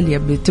حسابي عالية،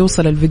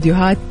 بتوصل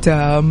الفيديوهات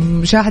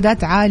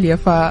مشاهدات عالية،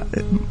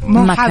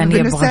 فما كان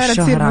يبغى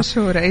الشهرة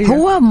مشهورة. أيوة.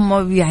 هو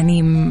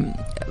يعني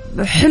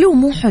حلو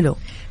مو حلو.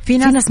 في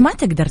ناس ما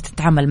تقدر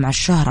تتعامل مع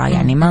الشهرة،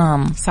 يعني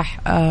ما صح.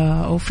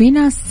 وفي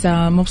ناس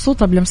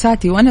مبسوطة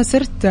بلمساتي، وأنا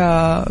صرت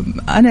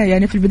أنا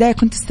يعني في البداية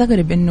كنت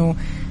استغرب إنه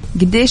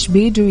قديش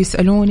بيجوا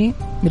يسألوني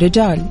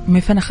رجال من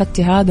فين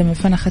أخذتي هذا، من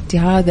فين أخذتي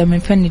هذا، من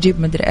فين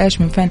نجيب مدري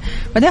إيش، من فين.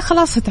 بعدين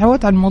خلاص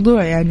اتعودت على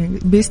الموضوع، يعني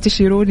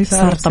بيستشيروني،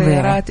 صار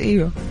طبيعي.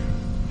 أيوه.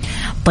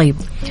 طيب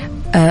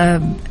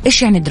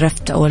إيش يعني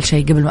درفت أول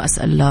شيء قبل ما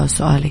أسأل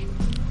سؤالي؟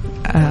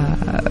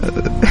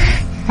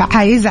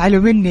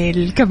 حيزعلوا مني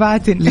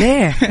الكباتن.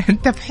 ليه؟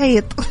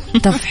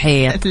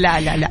 تفحيط.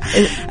 لا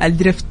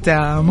الدرفت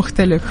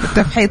مختلف.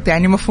 التفحيط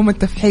يعني مفهوم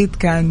التفحيط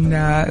كان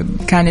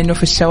إنه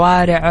في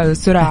الشوارع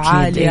سرعة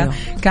عالية. أيوه.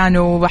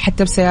 كانوا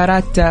حتى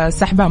بسيارات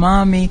سحب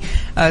أمامي،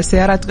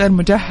 سيارات غير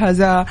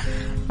مجهزة.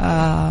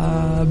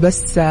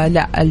 بس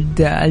لا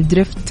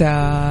الدرفت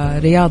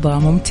رياضة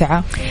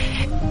ممتعة.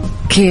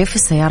 كيف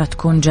السيارة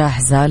تكون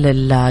جاهزة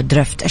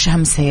للدرفت؟ إيش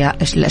أهم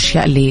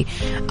الأشياء اللي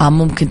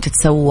ممكن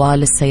تتسوى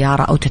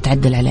للسيارة أو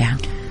تتعدل عليها؟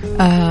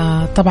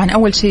 طبعا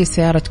أول شيء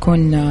السيارة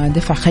تكون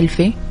دفع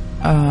خلفي،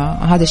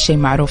 هذا الشيء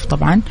معروف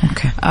طبعا.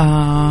 أوكي.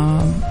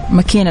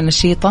 ماكينة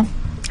نشيطة،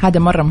 هذا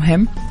مرة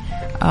مهم.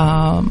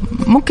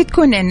 ممكن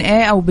تكون NA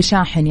أو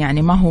بشاحن،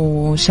 يعني ما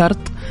هو شرط.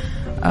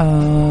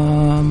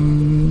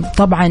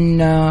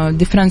 طبعا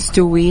ديفرنس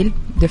 2 ويل،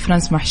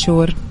 ديفرنس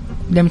محشور،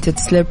 ليميتد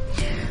سليب،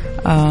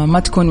 ما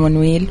تكون 1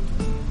 ويل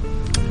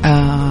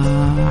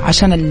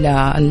عشان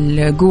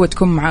القوة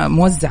تكون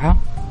موزعة.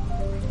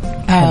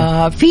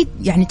 في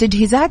يعني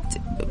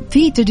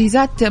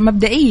تجهيزات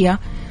مبدئية،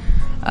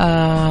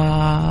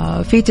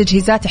 في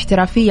تجهيزات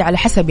احترافية على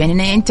حسب.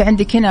 يعني انت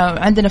عندك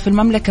عندنا في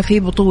المملكة في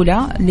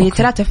بطولة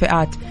ل3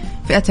 فئات: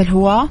 فئة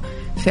الهواة،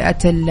 فئة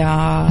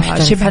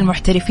شبه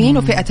المحترفين،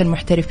 وفئة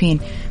المحترفين.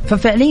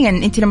 ففعليا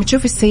انت لما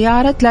تشوف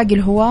السيارة تلاقي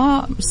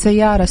الهواة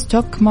سيارة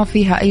ستوك، ما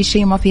فيها اي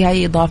شيء، ما فيها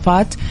اي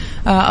اضافات،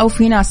 او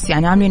في ناس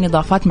يعني عاملين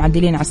اضافات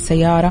معدلين على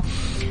السيارة.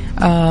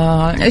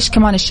 ايش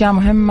كمان اشياء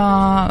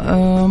مهمة؟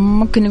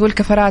 ممكن نقول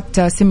كفرات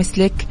سيمي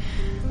سليك.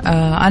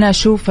 انا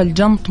اشوف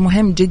الجنط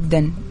مهم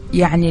جدا،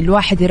 يعني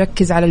الواحد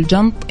يركز على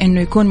الجنط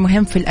انه يكون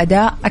مهم في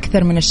الاداء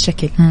اكثر من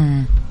الشكل.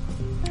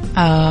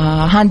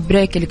 هاند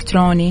بريك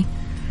الكتروني.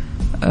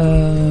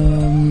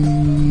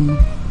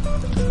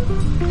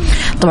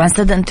 طبعا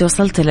صدق انت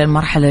وصلت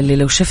للمرحلة اللي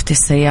لو شفتي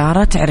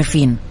السيارة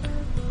تعرفين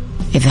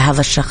اذا هذا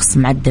الشخص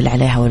معدل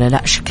عليها ولا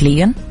لا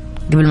شكليا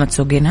قبل ما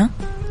تسوقينها.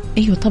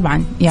 ايوه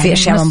طبعا، يعني في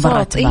اشياء من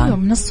برا تبان. ايوه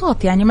من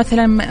الصوت، يعني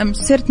مثلا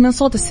صرت من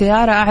صوت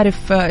السياره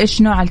اعرف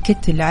ايش نوع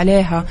الكت اللي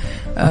عليها.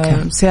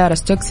 سياره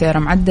ستوك، سياره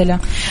معدله.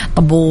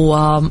 طب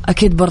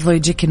واكيد برضو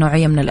يجيك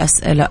نوعيه من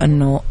الاسئله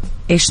انه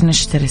ايش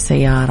نشتري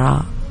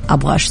سياره،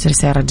 ابغى اشتري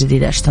سياره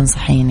جديده، ايش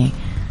تنصحيني؟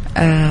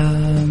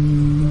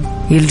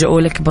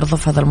 يلجؤوا لك برضو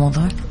في هذا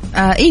الموضوع؟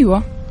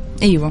 ايوه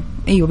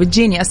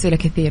بتجيني اسئله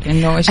كثير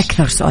انه ايش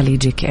اكثر سؤال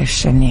يجيك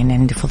ايش؟ يعني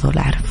عندي فضول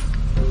اعرف.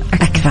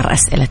 أكثر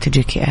أسئلة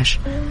تجيكي إيش؟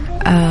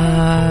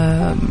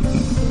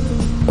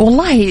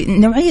 والله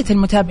نوعية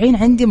المتابعين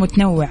عندي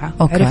متنوعة.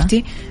 أوكي.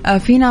 عرفتي؟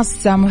 في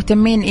ناس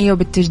مهتمين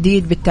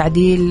بالتجديد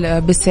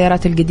بالتعديل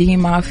بالسيارات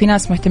القديمة، في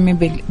ناس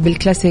مهتمين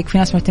بالكلاسيك، في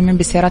ناس مهتمين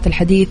بالسيارات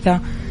الحديثة.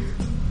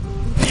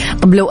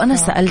 طب لو أنا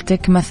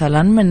سألتك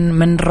مثلا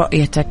من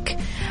رؤيتك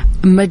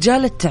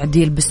مجال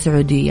التعديل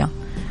بالسعودية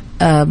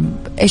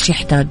إيش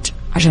يحتاج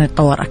عشان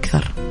يتطور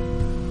أكثر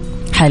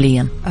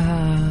حاليا؟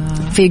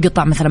 في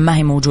قطع مثلا ما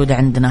هي موجودة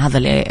عندنا، هذا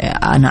اللي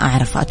أنا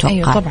أعرف أتوقع.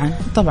 أيوة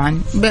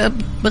طبعا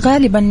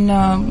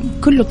غالبا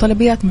كله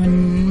طلبيات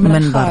من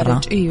الخارج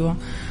برا. أيوة.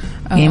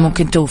 يعني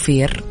ممكن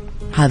توفير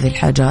هذه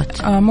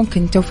الحاجات،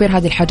 ممكن توفير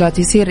هذه الحاجات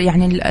يصير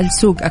يعني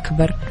السوق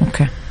أكبر.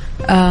 أوكي.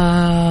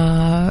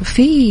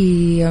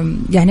 في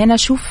يعني أنا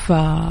أشوف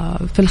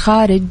في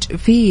الخارج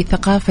في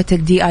ثقافة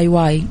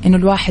الDIY، إنه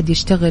الواحد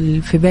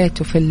يشتغل في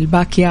بيته في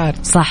الباك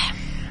يارد. صح.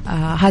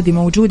 هذه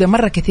موجودة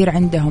مرة كثير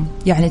عندهم،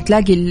 يعني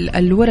تلاقي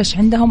الورش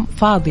عندهم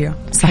فاضية.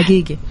 صح.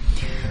 حقيقي.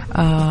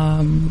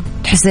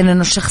 تحسين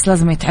إنه الشخص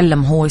لازم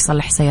يتعلم هو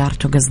يصلح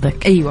سيارته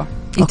قصدك؟ أيوة.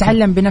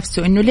 يتعلم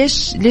بنفسه. إنه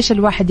ليش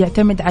الواحد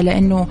يعتمد على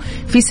إنه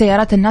في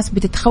سيارات الناس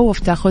بتتخوف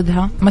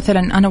تأخذها.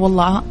 مثلا أنا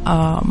والله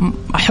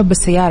أحب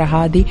السيارة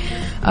هذه،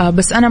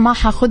 بس أنا ما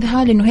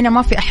حاخذها لأنه هنا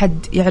ما في أحد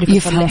يعرف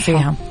يفهم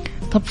فيها.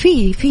 طب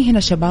في هنا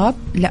شباب،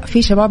 لا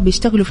في شباب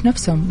بيشتغلوا في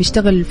نفسهم،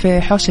 بيشتغل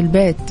في حوش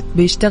البيت،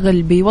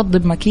 بيشتغل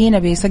بيوضب ماكينة،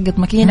 بيسقط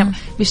ماكينة،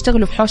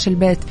 بيشتغلوا في حوش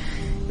البيت.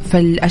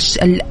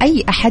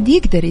 أي أحد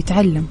يقدر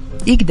يتعلم،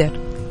 يقدر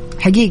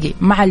حقيقي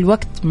مع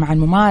الوقت، مع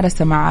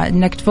الممارسة، مع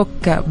إنك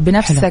تفك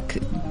بنفسك.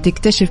 حلو.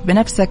 تكتشف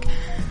بنفسك.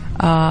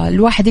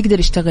 الواحد يقدر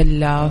يشتغل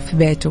في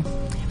بيته.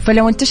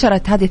 فلو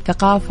انتشرت هذه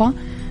الثقافة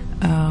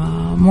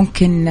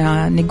ممكن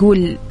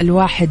نقول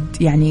الواحد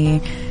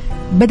يعني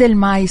بدل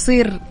ما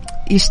يصير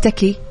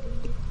يشتكي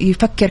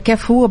يفكر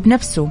كيف هو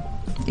بنفسه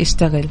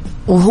يشتغل،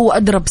 وهو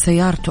أدرى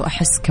بسيارته.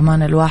 أحس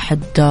كمان الواحد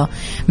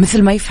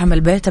مثل ما يفهم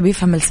البيت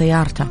بيفهم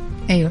السيارته.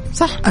 أيوة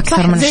صح. أكثر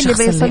صح. من زي الشخص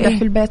اللي بيصلح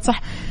في البيت.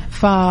 صح.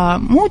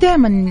 فمو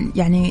دائما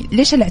يعني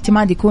ليش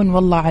الاعتماد يكون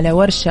والله على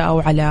ورشة أو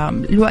على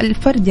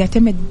الفرد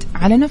يعتمد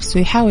على نفسه،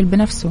 يحاول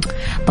بنفسه.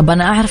 طب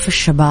أنا أعرف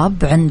الشباب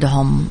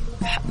عندهم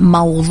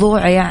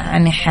موضوع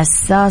يعني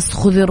حساس،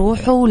 خذي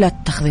روحه ولا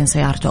تاخذين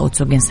سيارته أو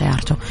تسوقين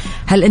سيارته.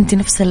 هل أنت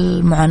نفس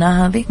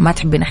المعاناة هذه؟ ما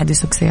تحبين أحد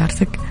يسوق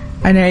سيارتك؟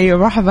 أنا أيوة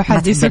ما أحب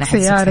أحد يسوق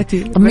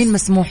سيارتي. طب مين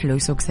مسموح له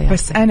يسوق سيارتك؟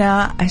 بس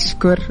أنا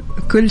أشكر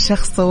كل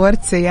شخص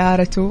صورت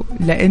سيارته،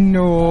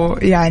 لأنه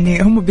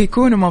يعني هم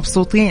بيكونوا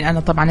مبسوطين. أنا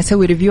طبعا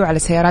أسوي ريفيو على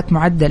سيارات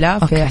معدلة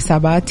في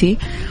حساباتي،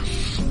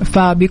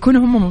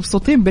 فبيكونوا هم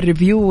مبسوطين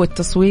بالريفيو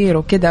والتصوير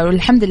وكذا.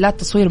 والحمد لله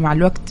التصوير مع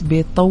الوقت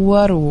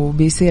بيتطور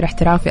وبيصير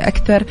احترافي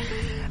أكثر.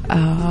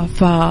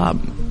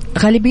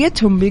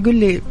 فغالبيتهم بيقول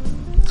لي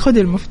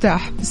خذي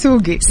المفتاح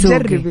سوقي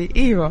جربي.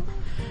 ايوه.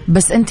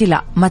 بس انت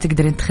لا ما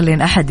تقدرين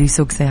تخلين احد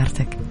يسوق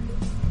سيارتك.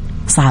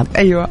 صعب.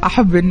 ايوه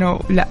احب انه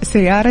لا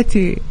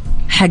سيارتي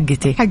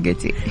حقتي.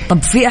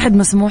 طب في احد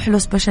مسموح له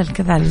سبيشال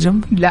كذا على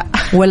جنب؟ لا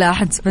ولا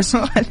احد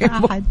سبيشال.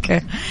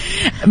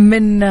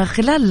 من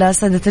خلال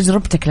سادة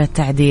تجربتك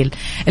للتعديل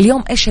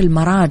اليوم ايش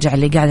المراجع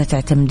اللي قاعدة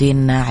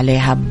تعتمدين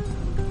عليها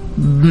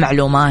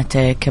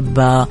بمعلوماتك،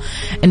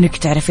 بأنك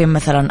تعرفين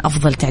مثلا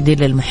أفضل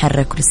تعديل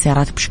للمحرك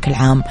وللسيارات بشكل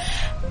عام؟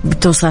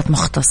 بتوصلات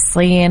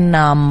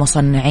مختصين،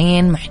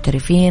 مصنعين،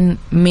 محترفين،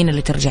 مين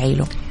اللي ترجعي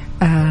له؟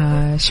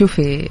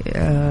 شوفي،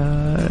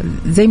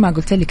 زي ما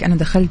قلت لك أنا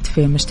دخلت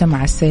في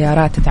مجتمع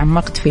السيارات،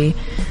 تعمقت فيه.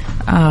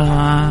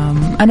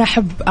 أنا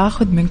أحب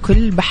أخذ من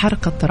كل بحر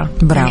قطرة.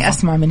 برافو. يعني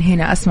أسمع من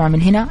هنا أسمع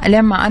من هنا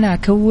لما أنا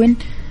أكون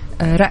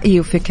رأيي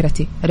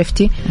وفكرتي.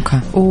 عرفتي؟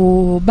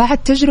 وبعد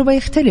تجربة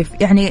يختلف.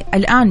 يعني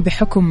الآن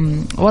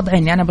بحكم وضعي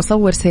أني أنا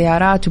بصور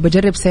سيارات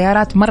وبجرب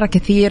سيارات مرة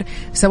كثير،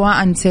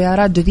 سواء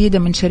سيارات جديدة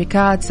من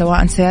شركات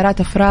سواء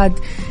سيارات أفراد،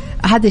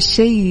 هذا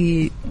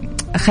الشيء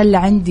خلى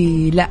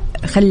عندي لا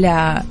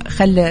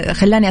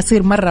خلاني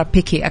أصير مرة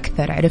بيكي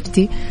أكثر.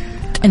 عرفتي؟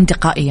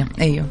 انتقائية.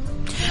 أيوه.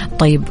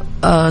 طيب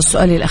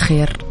سؤالي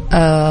الأخير،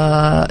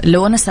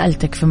 لو أنا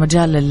سألتك في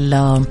مجال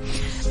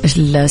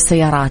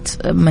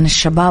السيارات من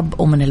الشباب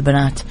ومن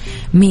البنات،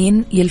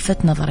 مين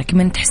يلفت نظرك؟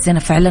 مين تحسينه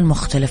فعلا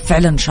مختلف،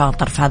 فعلا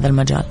شاطر في هذا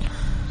المجال؟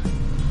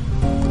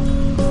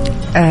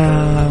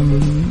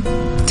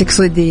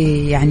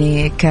 تقصدي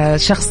يعني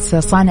كشخص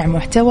صانع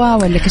محتوى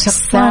ولا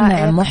كشخص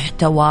صانع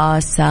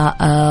محتوى،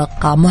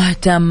 سائق،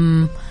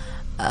 مهتم،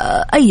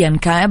 أيا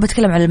كان؟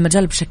 بتكلم على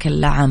المجال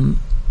بشكل عام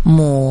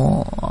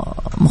مو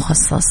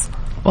مخصص.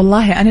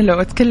 والله أنا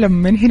لو أتكلم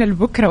من هنا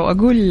لبكرة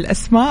وأقول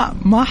الأسماء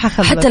ما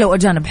حخلص، حتى لو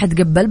أجانب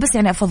حتقبل، بس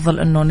يعني أفضل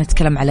أنه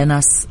نتكلم على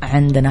ناس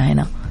عندنا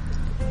هنا.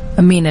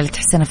 مين اللي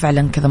تحسنا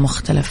فعلا كذا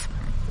مختلف،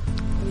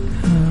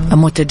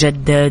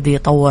 متجدد،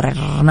 يطور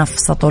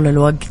نفسه طول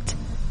الوقت؟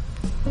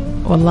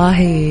 والله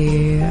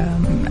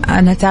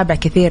أنا تابع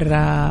كثير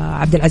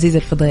عبد العزيز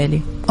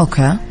الفضيلي.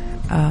 أوكي.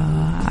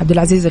 عبد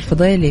العزيز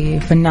الفضيلي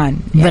فنان،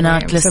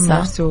 بنات يعني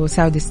لسه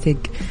ساود ستيج.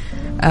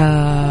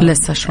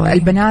 لسه شوي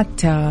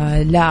البنات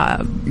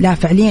لا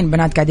فعليا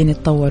بنات قاعدين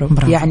يتطوروا.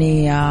 برافو.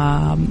 يعني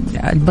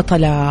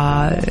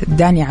البطلة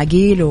داني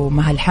عقيل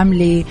ومها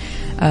الحملي،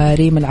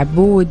 ريم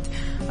العبود،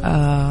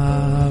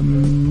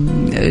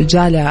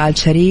 جالة آل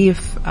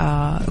شريف،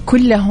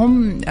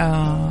 كلهم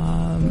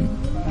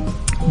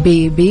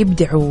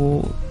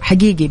بيبدعوا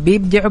حقيقي،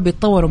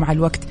 بيتطوروا مع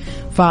الوقت.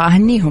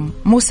 فأهنيهم.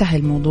 مو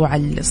سهل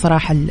موضوع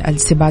صراحة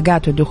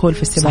السباقات والدخول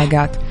في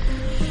السباقات.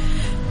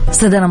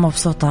 سدى أنا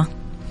مبسوطة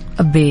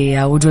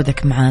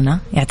بوجودك معنا،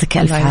 يعطيك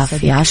ألف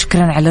عافية.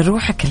 شكرا على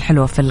روحك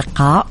الحلوة في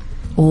اللقاء،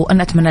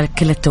 وأنا أتمنى لك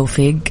كل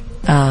التوفيق.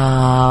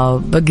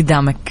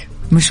 بقدامك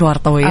مشوار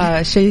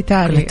طويل. شيء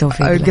تاني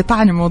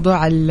قطعنا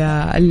موضوع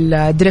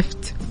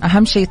الدريفت.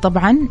 أهم شيء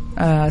طبعا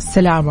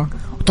السلامة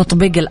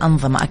وتطبيق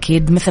الأنظمة.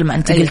 أكيد مثل ما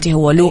أنت قلتي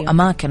هو له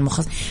أماكن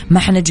ما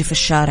حنجي في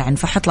الشارع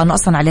نفحط لأنه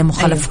أصلا عليه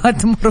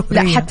مخالفات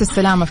مرورية. لا حتى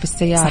السلامة في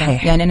السيارة.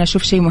 صحيح. يعني أنا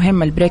أشوف شيء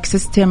مهم، البريك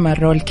سيستم،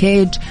 الرول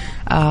كيج،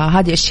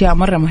 هذه أشياء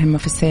مرة مهمة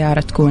في السيارة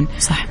تكون.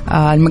 صح.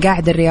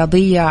 المقاعد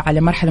الرياضية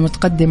على مرحلة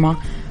متقدمة.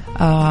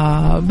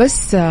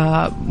 بس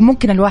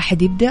ممكن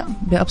الواحد يبدأ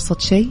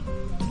بأبسط شيء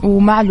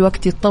ومع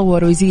الوقت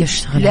يتطور ويزيد.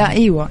 لا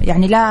أيوة،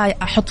 يعني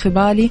لا أحط في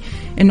بالي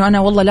إنه أنا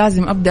والله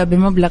لازم أبدأ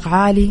بمبلغ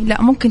عالي.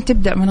 لا، ممكن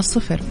تبدأ من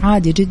الصفر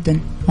عادي جدا.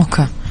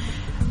 أوكي.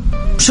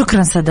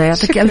 شكرا سدى،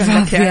 يعطيك ألف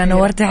عافية،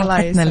 نورتي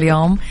حلقتنا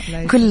اليوم.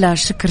 كل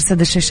الشكر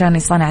سدى الشيشاني،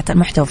 صانعة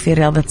المحتوى في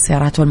رياضة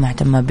السيارات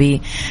والمهتمة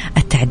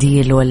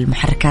بالتعديل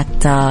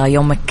والمحركات.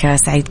 يومك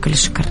سعيد. كل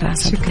الشكر.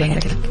 شكرا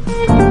لك.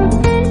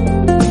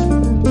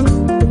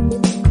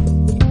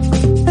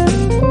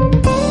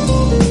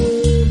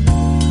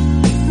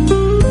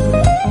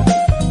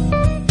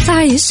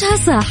 عيشها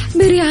صح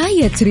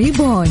برعاية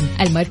ريبون،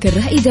 الماركة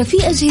الرائدة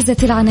في أجهزة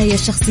العناية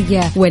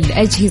الشخصية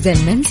والأجهزة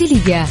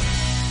المنزلية.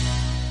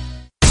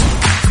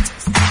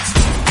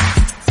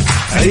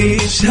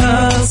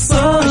 عيشها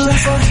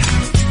صح،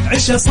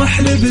 عيشها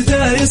صح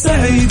لبداية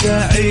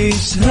سعيدة.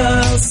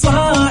 عيشها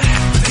صح،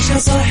 عيشها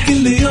صح،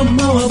 كل يوم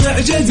مواضيع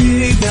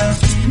جديدة،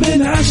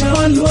 من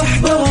 10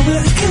 ل1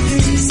 مواضيع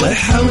كثير،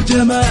 صحة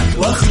وجمال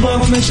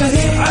وأخبار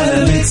مشاهير،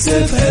 على ميكس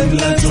اف ام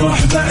لا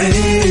تروح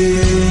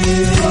بعيد.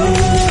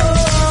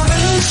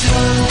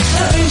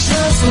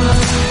 عيشها صح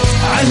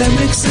على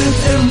ميكس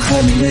اف ام،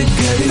 خليك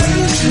قريب.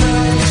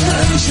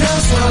 عيشها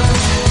صح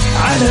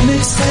على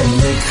ميكس،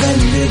 خليك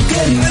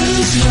قريب.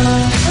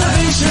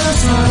 عيشها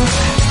صح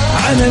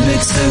على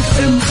ميكس اف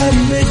ام،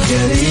 خليك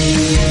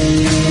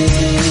قريب.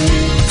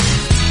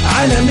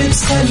 على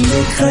ميكس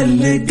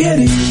خليك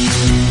قريب.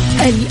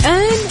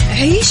 الآن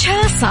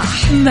عيشها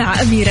صح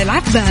مع أميرة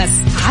العباس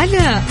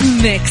على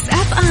ميكس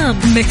اف ام.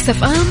 ميكس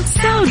اف ام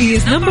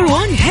سعوديز نمبر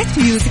 1 هيت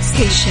ميوزك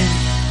ستيشن.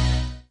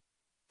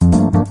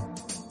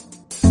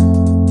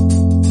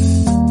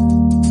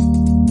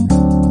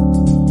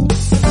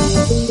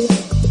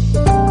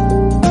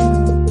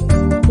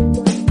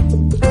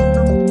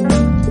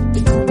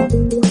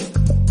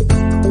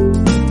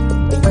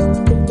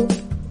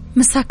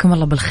 مساكم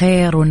الله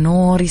بالخير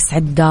والنور،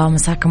 يسعد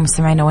مساكم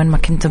مستمعينا وين ما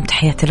كنتم.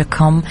 تحياتي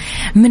لكم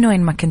من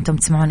وين ما كنتم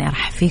تسمعوني.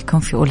 أرحب فيكم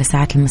في أولى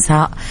ساعات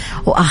المساء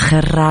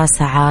وآخر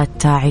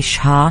ساعات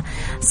عيشها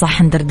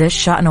صح.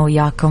 ندردش أنا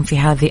وياكم في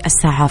هذه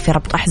الساعة في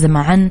ربط أحزمة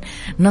عن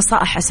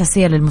نصائح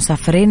أساسية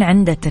للمسافرين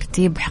عند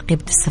ترتيب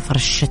حقيبة السفر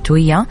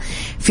الشتوية،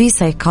 في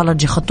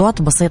سيكولوجي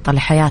خطوات بسيطة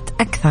لحياة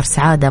أكثر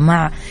سعادة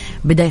مع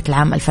بداية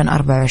العام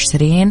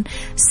 2024،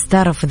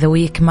 ستارف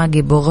ذويك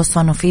ماجي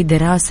بوغصن، وفي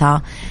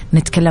دراسة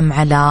نتكلم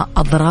على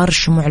أضرار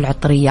الشموع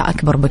العطرية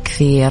أكبر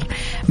بكثير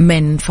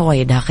من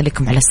فوائدها.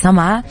 خليكم على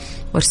السمع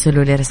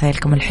وارسلوا لي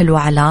رسائلكم الحلوة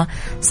على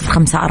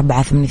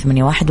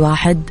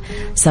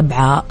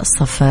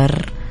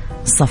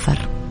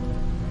 0548811700.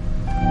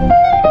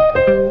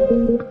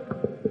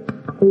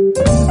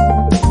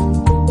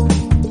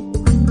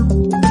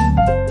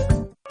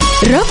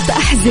 ربط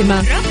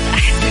أحزمة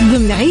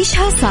ضمن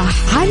عيشها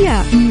صح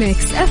على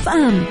ميكس اف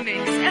ام.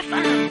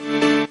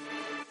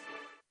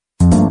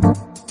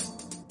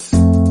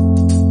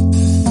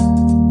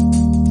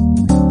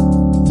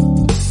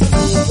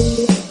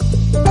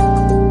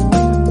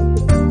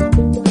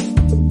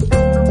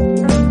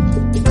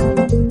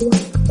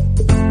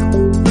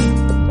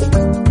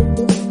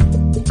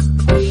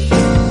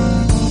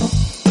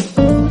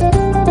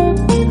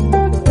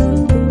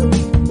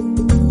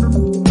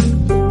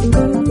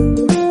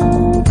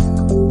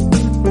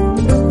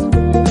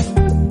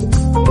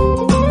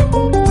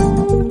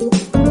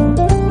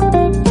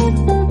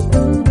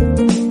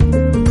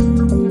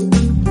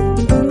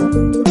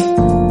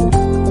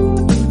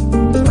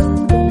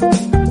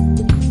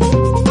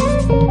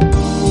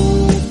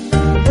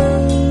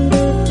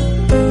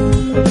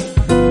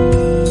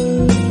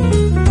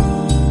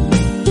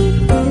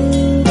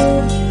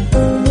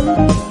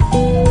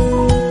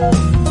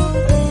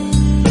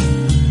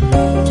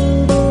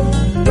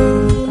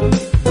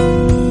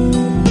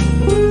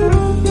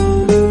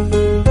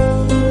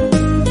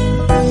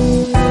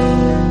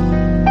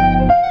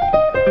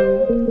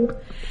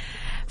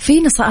 في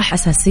نصائح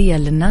أساسية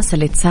للناس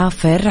اللي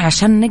تسافر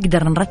عشان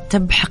نقدر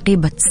نرتب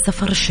حقيبة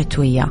السفر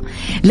الشتوية.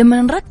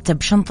 لما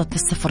نرتب شنطة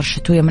السفر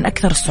الشتوية من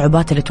أكثر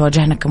الصعوبات اللي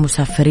تواجهنا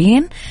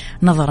كمسافرين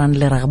نظرا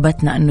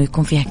لرغبتنا أنه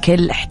يكون فيها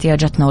كل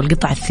احتياجاتنا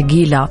والقطع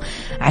الثقيلة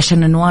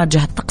عشان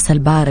نواجه الطقس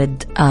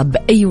البارد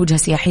بأي وجهة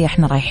سياحية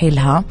احنا رايحين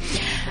لها.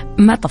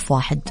 معطف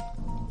واحد،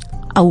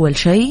 أول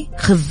شيء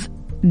خذ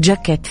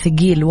جاكيت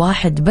ثقيل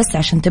واحد بس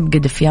عشان تبقى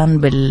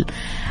دفيان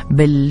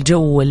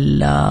بالجو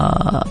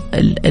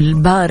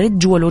البارد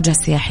جوا الوجهة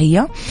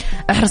السياحية.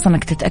 احرص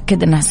انك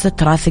تتأكد انها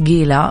سترة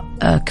ثقيلة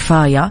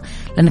كفاية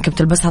لانك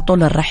بتلبسها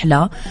طول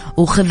الرحلة،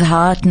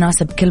 وخذها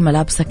تناسب كل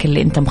ملابسك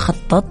اللي انت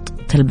مخطط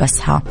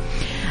تلبسها.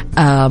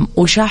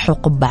 وشاح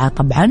وقبعة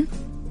طبعا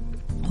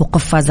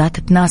وقفازات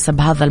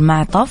تناسب هذا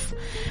المعطف.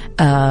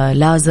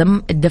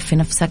 لازم تدفي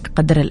نفسك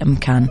قدر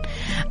الإمكان.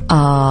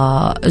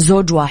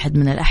 زوج واحد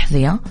من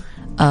الأحذية،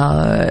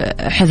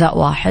 حذاء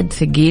واحد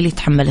ثقيل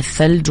يتحمل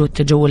الثلج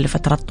والتجول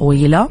لفترات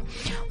طويلة،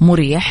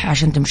 مريح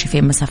عشان تمشي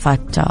فيه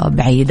مسافات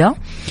بعيدة.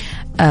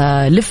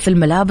 لف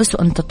الملابس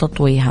وأنت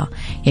تطويها،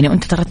 يعني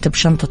وأنت ترتب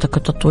شنطتك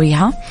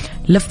وتطويها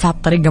لفها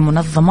بطريقة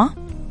منظمة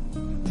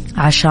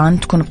عشان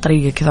تكون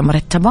بطريقة كذا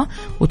مرتبة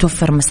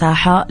وتوفر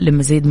مساحة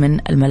لمزيد من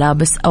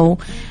الملابس أو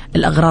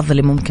الأغراض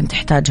اللي ممكن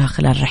تحتاجها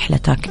خلال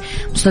رحلتك.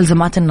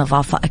 مستلزمات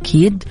النظافة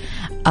أكيد،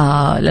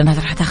 لأنها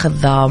راح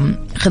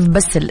خذ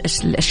بس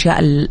الأشياء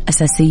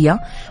الأساسية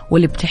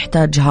واللي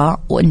بتحتاجها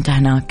وأنت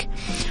هناك.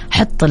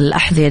 حط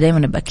الأحذية دايما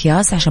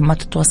بأكياس عشان ما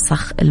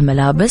تتوسخ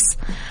الملابس.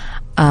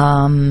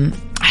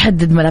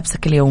 حدد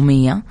ملابسك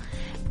اليومية،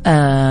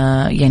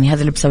 يعني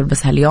هذا اللي بسبب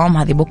اليوم،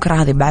 هذه بكرة،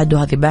 هذه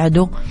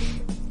بعده.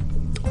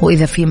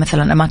 وإذا في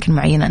مثلا أماكن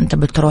معينة أنت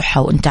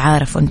بتروحها وأنت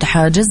عارف وأنت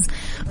حاجز،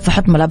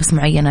 فحط ملابس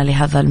معينة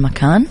لهذا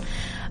المكان.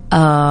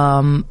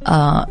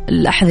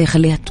 الأحذية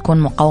خليها تكون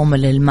مقاومة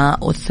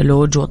للماء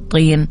والثلوج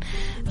والطين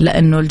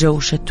لأنه الجو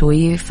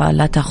شتوي،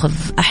 فلا تأخذ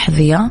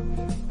أحذية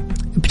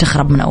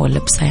بتخرب من أول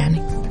لبسة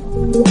يعني.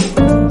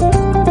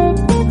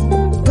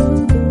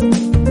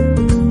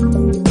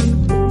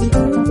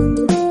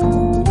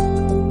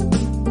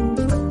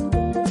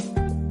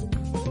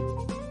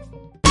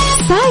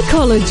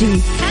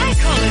 سايكولوجي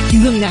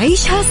ضمن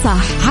عيشها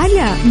صح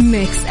على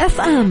ميكس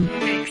اف ام.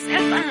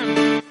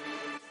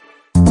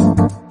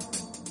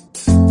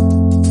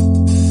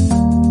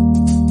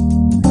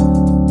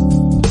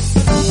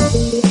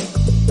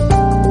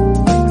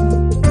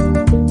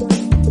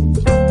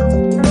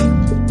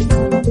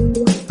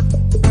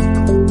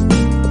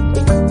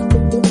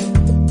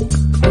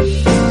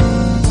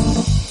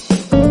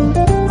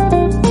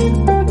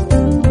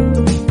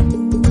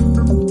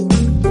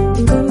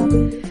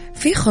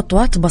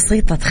 خطوات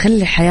بسيطة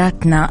تخلي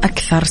حياتنا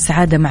أكثر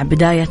سعادة مع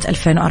بداية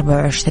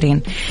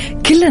 2024.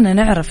 كلنا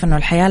نعرف أنه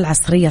الحياة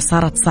العصرية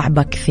صارت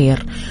صعبة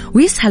كثير،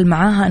 ويسهل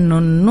معاها أنه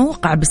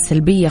نوقع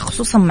بالسلبية،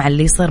 خصوصا مع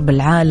اللي يصير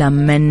بالعالم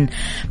من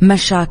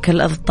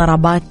مشاكل،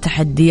 اضطرابات،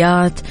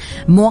 تحديات،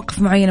 مواقف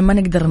معينة ما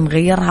نقدر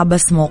نغيرها،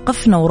 بس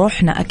موقفنا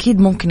وروحنا أكيد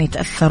ممكن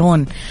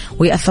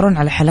يأثرون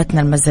على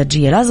حالتنا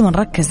المزاجية. لازم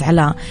نركز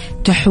على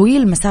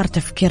تحويل مسار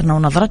تفكيرنا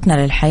ونظرتنا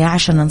للحياة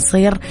عشان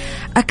نصير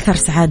أكثر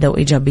سعادة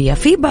وإيجابية.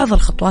 في بعض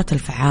الخطوات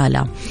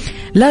الفعالة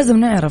لازم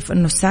نعرف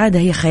أنه السعادة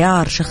هي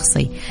خيار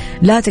شخصي،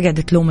 لا تقعد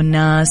تلوم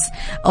الناس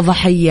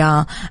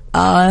ضحية،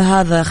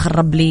 هذا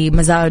خرب لي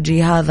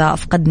مزاجي، هذا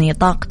أفقدني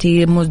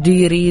طاقتي،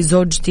 مديري،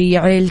 زوجتي،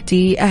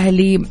 عيلتي،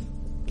 أهلي.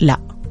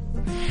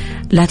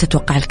 لا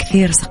تتوقع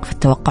الكثير، سقف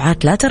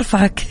التوقعات لا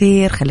ترفع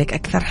كثير، خليك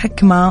أكثر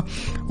حكمة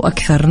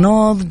وأكثر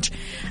نضج.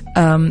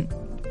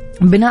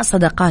 بناء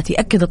صداقات،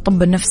 يأكد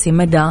الطب النفسي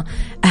مدى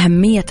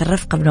أهمية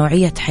الرفقة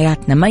بنوعية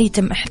حياتنا. ما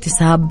يتم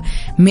احتساب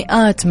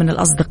مئات من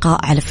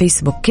الأصدقاء على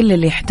فيسبوك، كل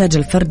اللي يحتاج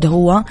الفرد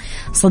هو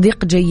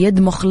صديق جيد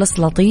مخلص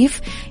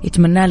لطيف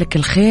يتمنى لك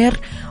الخير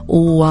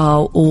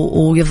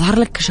ويظهر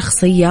لك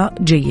شخصية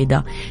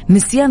جيدة.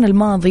 نسيان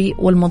الماضي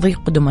والمضي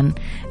قدما،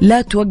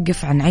 لا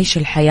توقف عن عيش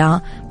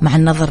الحياة مع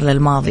النظر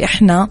للماضي.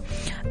 احنا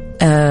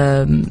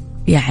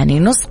يعني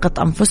نسقط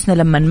أنفسنا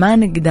لما ما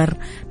نقدر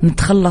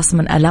نتخلص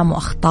من آلام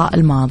وأخطاء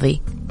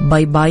الماضي.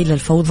 باي باي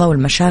للفوضى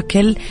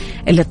والمشاكل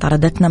اللي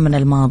طردتنا من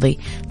الماضي.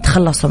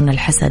 تخلصوا من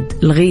الحسد،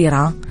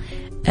 الغيرة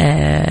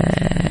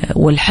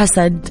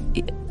والحسد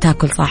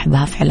تاكل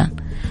صاحبها فعلا،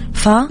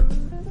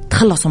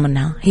 فتخلصوا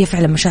منها. هي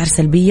فعلا مشاعر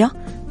سلبية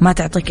ما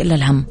تعطيك إلا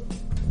الهم.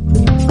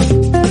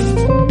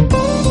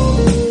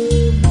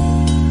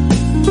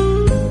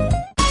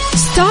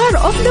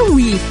 ستار اوف ذا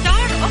ويك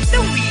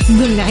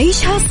ضمن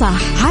عيشها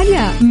صح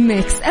على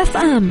ميكس اف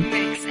ام.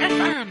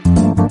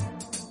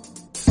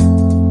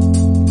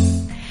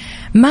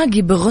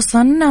 ماجي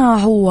بغصن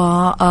هو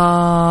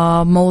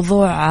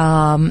موضوع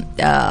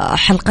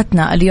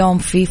حلقتنا اليوم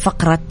في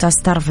فقرة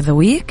ستار اوف ذا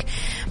ويك.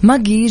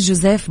 ماجي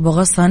جوزيف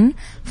بغصن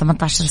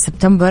 18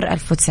 سبتمبر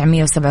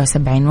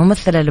 1977،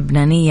 ممثلة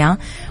لبنانية،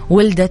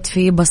 ولدت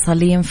في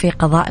بصليم في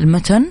قضاء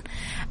المتن.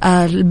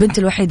 البنت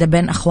الوحيدة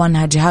بين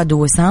أخوانها جهاد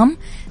ووسام،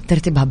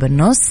 ترتيبها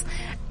بالنص.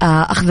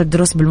 أخذت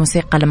دروس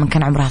بالموسيقى لما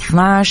كان عمرها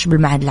 12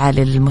 بالمعهد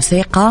العالي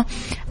للموسيقى.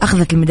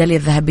 أخذت الميدالية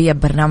الذهبية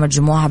ببرنامج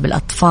مواهب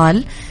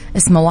الأطفال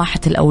اسمه واحة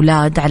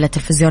الأولاد على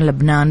تلفزيون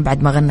لبنان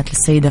بعد ما غنت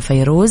للسيدة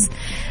فيروز.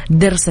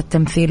 درست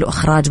تمثيل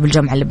وإخراج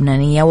بالجامعة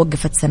اللبنانية،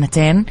 وقفت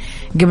 2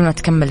 قبل ما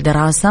تكمل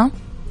دراسة.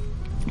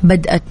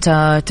 بدأت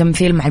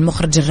تمثيل مع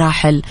المخرج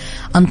الراحل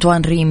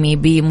أنطوان ريمي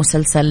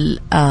بمسلسل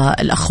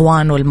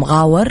الأخوان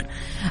والمغاور.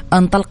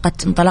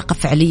 انطلقت انطلاقة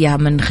فعلية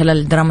من خلال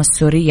الدراما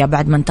السورية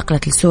بعد ما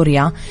انتقلت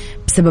لسوريا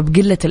بسبب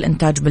قلة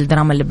الإنتاج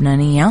بالدراما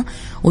اللبنانية،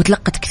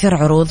 وتلقت كثير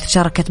عروض،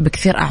 شاركت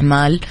بكثير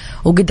أعمال،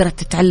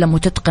 وقدرت تتعلم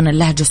وتتقن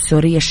اللهجة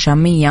السورية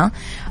الشامية.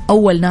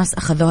 أول ناس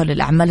أخذوها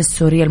للأعمال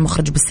السورية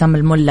المخرج بسام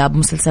الملا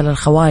بمسلسل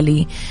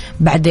الخوالي،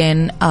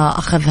 بعدين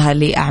أخذها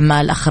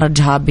لأعمال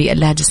أخرجها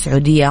باللهجة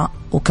السعودية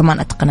وكمان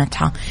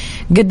أتقنتها.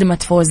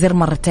 قدمت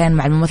فوازير 2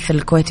 مع الممثل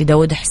الكويتي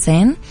داود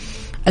حسين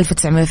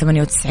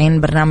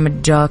 1998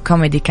 برنامج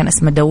كوميدي كان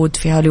اسمه داود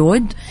في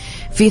هوليوود.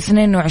 في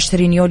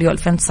 22 يوليو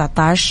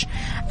 2019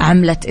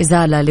 عملت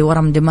إزالة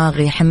لورم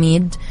دماغي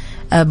حميد،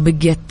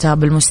 بقيت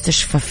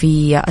بالمستشفى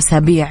في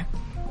أسابيع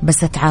بس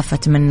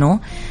تعافت منه.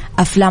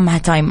 أفلامها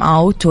تايم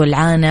أوت،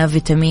 والعانة،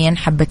 فيتامين،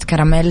 حبة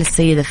كراميل،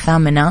 السيدة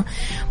الثامنة.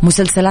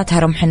 مسلسلاتها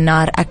رمح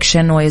النار،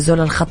 أكشن،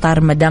 ويزول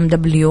الخطر، مدام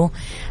دبليو،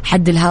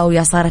 حد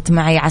الهاوية، صارت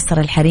معي، عصر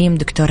الحريم،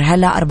 دكتور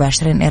هلا،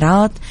 24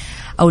 إيراد،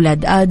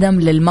 أولاد آدم،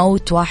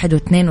 للموت، 1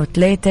 و2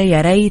 و3،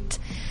 يا ريت.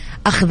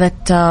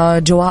 أخذت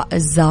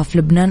جوائز في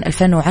لبنان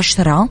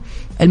 2010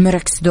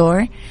 الميركس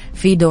دور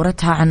في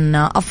دورتها عن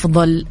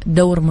أفضل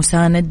دور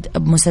مساند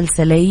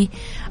بمسلسلي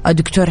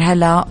دكتور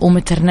هلا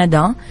ومتر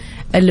ندى.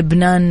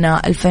 لبنان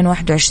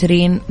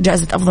 2021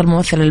 جائزة أفضل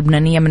ممثلة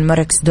لبنانية من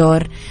ميركس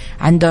دور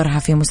عن دورها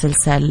في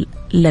مسلسل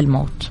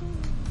للموت.